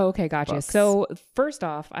and. Oh, okay. Gotcha. Books. So first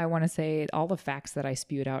off, I want to say all the facts that I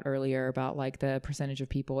spewed out earlier about like the percentage of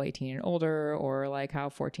people 18 and older, or like how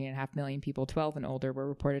 14.5 million people 12 and older were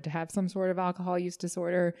reported to have some sort of alcohol use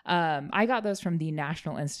disorder. I got those from the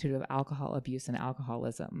National Institute of Alcohol Abuse and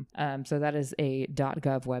Alcoholism. So that is a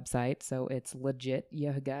 .gov website. So it's legit,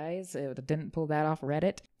 you guys. It didn't pull that off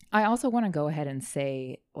Reddit. I also want to go ahead and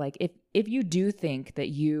say, like, if you do think that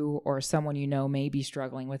you or someone you know may be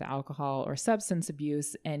struggling with alcohol or substance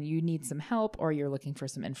abuse and you need some help, or you're looking for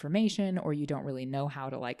some information, or you don't really know how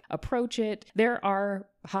to like approach it, there are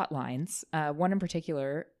hotlines. One in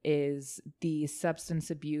particular is the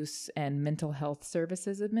Substance Abuse and Mental Health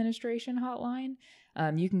Services Administration hotline.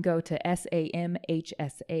 You can go to samhsa.gov,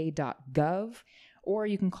 or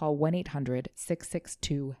you can call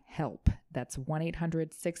 1-800-662-HELP. That's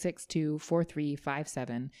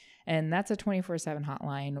 1-800-662-4357. And that's a 24/7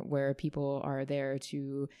 hotline where people are there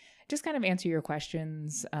to just kind of answer your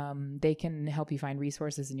questions. They can help you find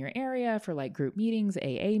resources in your area for like group meetings,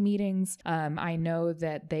 AA meetings. I know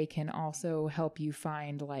that they can also help you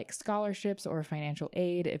find like scholarships or financial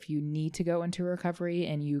aid if you need to go into recovery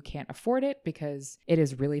and you can't afford it, because it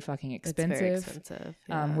is really fucking expensive. It's very expensive,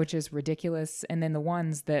 yeah. Which is ridiculous. And then the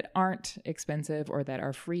ones that aren't expensive or that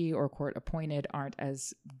are free or court appointed aren't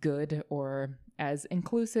as good or as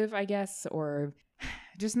inclusive, I guess, or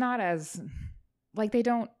just not as, like, they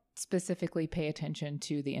don't specifically pay attention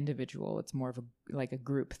to the individual. It's more of a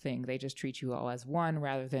group thing. They just treat you all as one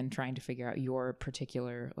rather than trying to figure out your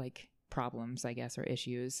particular like problems, I guess, or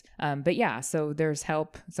issues. But yeah, so there's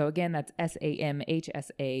help. So again, that's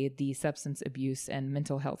SAMHSA, the Substance Abuse and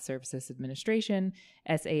Mental Health Services Administration,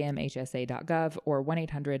 samhsa.gov, or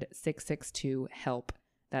 1-800-662-HELP.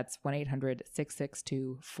 That's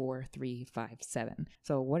 1-800-662-4357.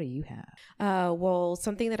 So what do you have? Well,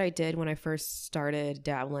 something that I did when I first started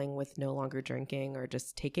dabbling with no longer drinking or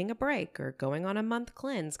just taking a break or going on a month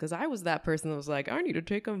cleanse, because I was that person that was like, I need to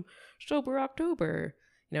take a sober October.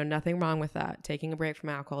 You know, nothing wrong with that. Taking a break from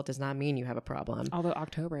alcohol does not mean you have a problem. Although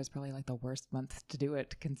October is probably like the worst month to do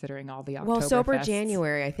it, considering all the October sober fests.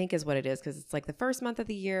 January, I think, is what it is, because it's like the first month of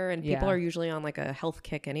the year and people are usually on like a health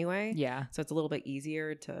kick anyway. Yeah. So it's a little bit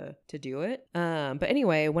easier to do it. But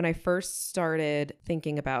anyway, when I first started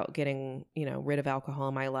thinking about getting, rid of alcohol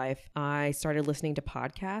in my life, I started listening to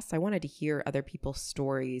podcasts. I wanted to hear other people's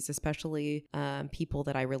stories, especially people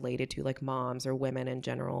that I related to, like moms or women in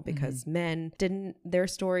general, because men their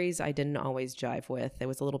stories I didn't always jive with. It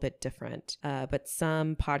was a little bit different. But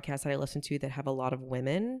some podcasts that I listen to that have a lot of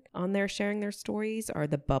women on there sharing their stories are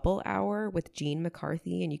the Bubble Hour with Jean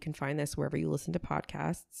McCarthy, and you can find this wherever you listen to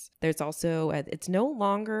podcasts. There's also, it's no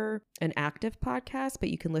longer an active podcast, but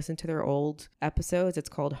you can listen to their old episodes. It's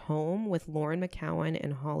called Home with Lauren McCowan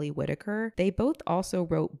and Holly Whitaker. They both also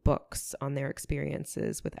wrote books on their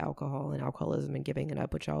experiences with alcohol and alcoholism and giving it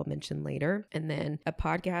up, which I'll mention later. And then a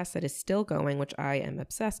podcast that is still going, which I am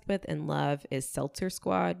obsessed with and love, is Seltzer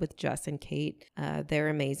Squad with Jess and Kate. They're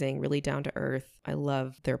amazing, really down to earth. I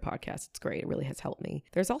love their podcast. It's great. It really has helped me.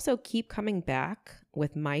 There's also Keep Coming Back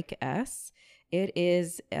with Mike S. It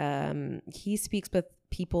is, he speaks with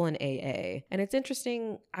people in AA. And it's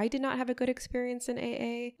interesting. I did not have a good experience in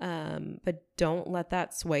AA, but don't let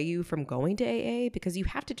that sway you from going to AA, because you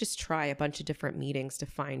have to just try a bunch of different meetings to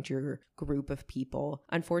find your group of people.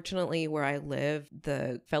 Unfortunately, where I live,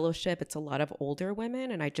 the fellowship, it's a lot of older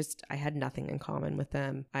women, and I had nothing in common with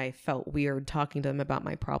them. I felt weird talking to them about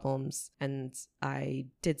my problems, and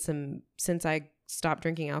since I stopped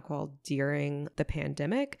drinking alcohol during the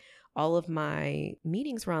pandemic, all of my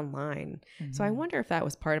meetings were online. Mm-hmm. So I wonder if that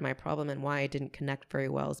was part of my problem and why I didn't connect very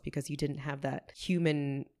well, is because you didn't have that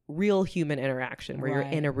real human interaction where you're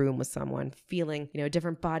in a room with someone feeling,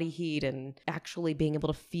 different body heat and actually being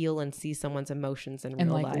able to feel and see someone's emotions in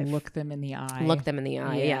real life. And look them in the eye.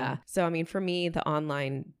 Yeah. So, for me, the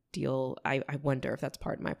online deal, I wonder if that's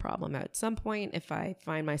part of my problem. At some point, if I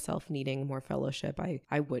find myself needing more fellowship,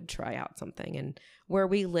 I would try out something. And where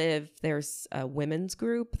we live, there's a women's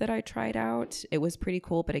group that I tried out. It was pretty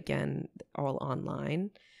cool, but again, all online.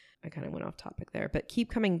 I kind of went off topic there, but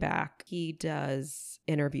Keep Coming Back, he does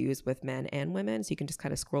interviews with men and women. So you can just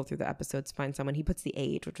kind of scroll through the episodes, find someone. He puts the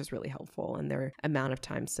age, which is really helpful, and their amount of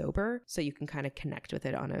time sober. So you can kind of connect with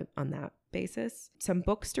it on that basis. Some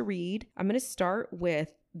books to read. I'm going to start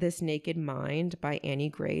with This Naked Mind by Annie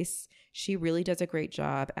Grace. She really does a great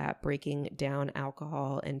job at breaking down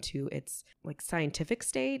alcohol into its like scientific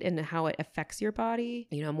state and how it affects your body,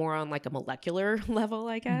 more on like a molecular level,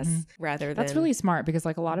 I guess, rather than... That's really smart, because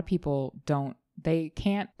like a lot of people they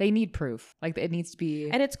need proof. Like it needs to be...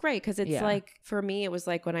 And it's great because it's like, for me, it was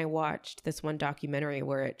like when I watched this one documentary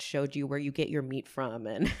where it showed you where you get your meat from.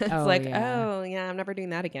 And it's I'm never doing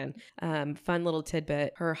that again. Fun little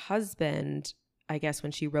tidbit. Her husband, I guess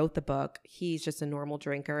when she wrote the book, he's just a normal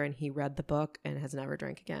drinker, and he read the book and has never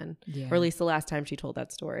drank again. Yeah. Or at least the last time she told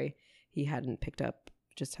that story, he hadn't picked up,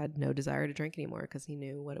 just had no desire to drink anymore because he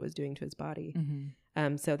knew what it was doing to his body.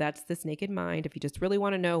 So that's This Naked Mind. If you just really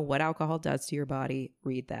want to know what alcohol does to your body,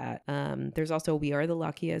 read that. There's also We Are the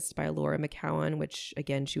Luckiest by Laura McCowan, which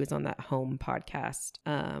again, she was on that Home podcast.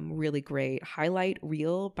 Really great. Highlight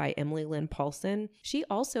Reel by Emily Lynn Paulson. She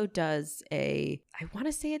also does I want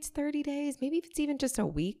to say it's 30 days, maybe if it's even just a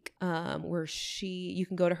week, where you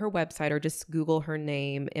can go to her website or just Google her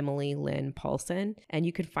name, Emily Lynn Paulson, and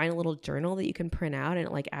you can find a little journal that you can print out, and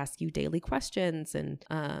it like asks you daily questions, and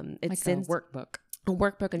it like sends a workbook.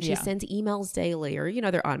 And she sends emails daily, or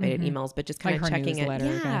they're automated emails, but just kind like of her checking it. Kind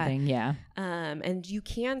of thing. Yeah. And you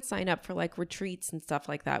can sign up for like retreats and stuff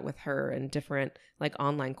like that with her, and different like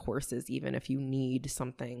online courses, even if you need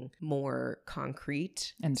something more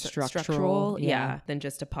concrete and structural. than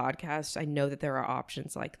just a podcast. I know that there are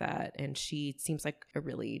options like that, and she seems like a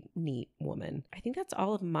really neat woman. I think that's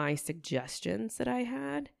all of my suggestions that I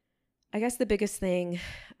had. I guess the biggest thing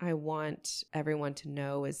I want everyone to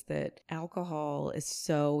know is that alcohol is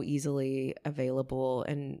so easily available,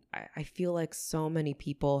 and I feel like so many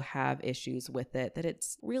people have issues with it, that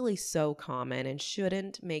it's really so common and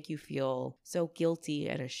shouldn't make you feel so guilty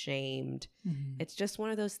and ashamed. Mm-hmm. It's just one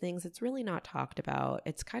of those things that's really not talked about.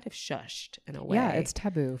 It's kind of shushed in a way. Yeah, it's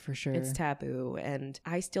taboo for sure. It's taboo. And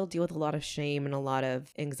I still deal with a lot of shame and a lot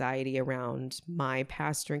of anxiety around my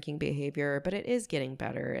past drinking behavior, but it is getting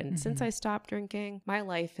better. And since I stopped drinking, my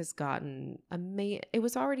life has gotten amazing. It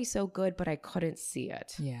was already so good, but I couldn't see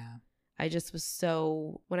it. Yeah. I just was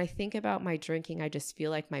when I think about my drinking, I just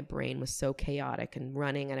feel like my brain was so chaotic and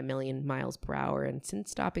running at 1,000,000 miles per hour. And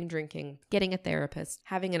since stopping drinking, getting a therapist,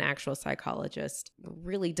 having an actual psychologist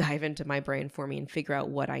really dive into my brain for me and figure out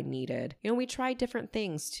what I needed. We tried different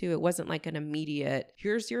things too. It wasn't like an immediate,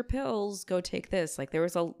 here's your pills, go take this. Like there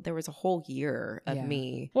was a whole year of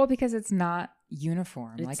me. Well, because it's not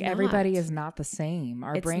uniform. Everybody is not the same.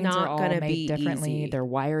 Our brains are all made differently. Easy. They're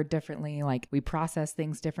wired differently. Like we process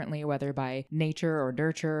things differently, whether by nature or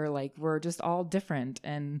nurture. Like we're just all different.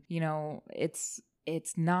 And,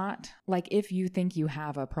 it's not like, if you think you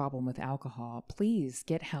have a problem with alcohol, please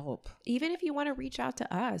get help. Even if you want to reach out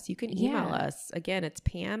to us, you can email us. Again, it's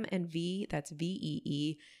Pam and Vee, that's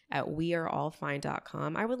VEE, at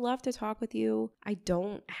weareallfine.com. I would love to talk with you. I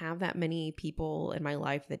don't have that many people in my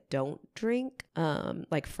life that don't drink,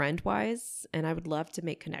 like friend-wise, and I would love to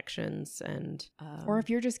make connections. And or if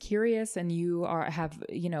you're just curious and you have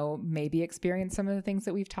maybe experienced some of the things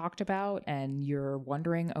that we've talked about, and you're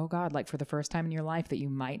wondering, oh God, like for the first time in your life that you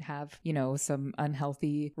might have, some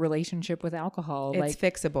unhealthy relationship with alcohol. It's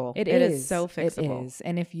fixable. It is so fixable. It is.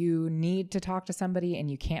 And if you need to talk to somebody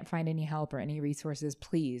and you can't find any help or any resources,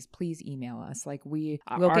 please email us. Like we'll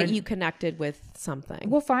get you connected with something.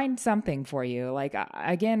 We'll find something for you. Like,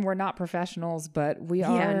 again, we're not professionals, but we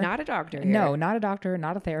are. Yeah, not a doctor here. No, not a doctor,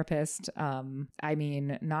 not a therapist.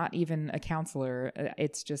 Not even a counselor.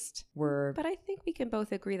 It's just But I think we can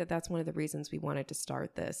both agree that that's one of the reasons we wanted to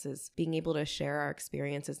start this, is being able to share our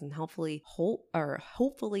experiences and hopefully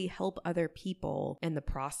help other people in the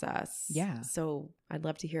process. Yeah. So I'd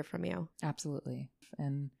love to hear from you. Absolutely.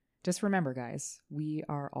 And just remember, guys, we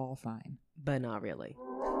are all fine. But not really.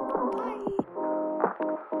 Bye.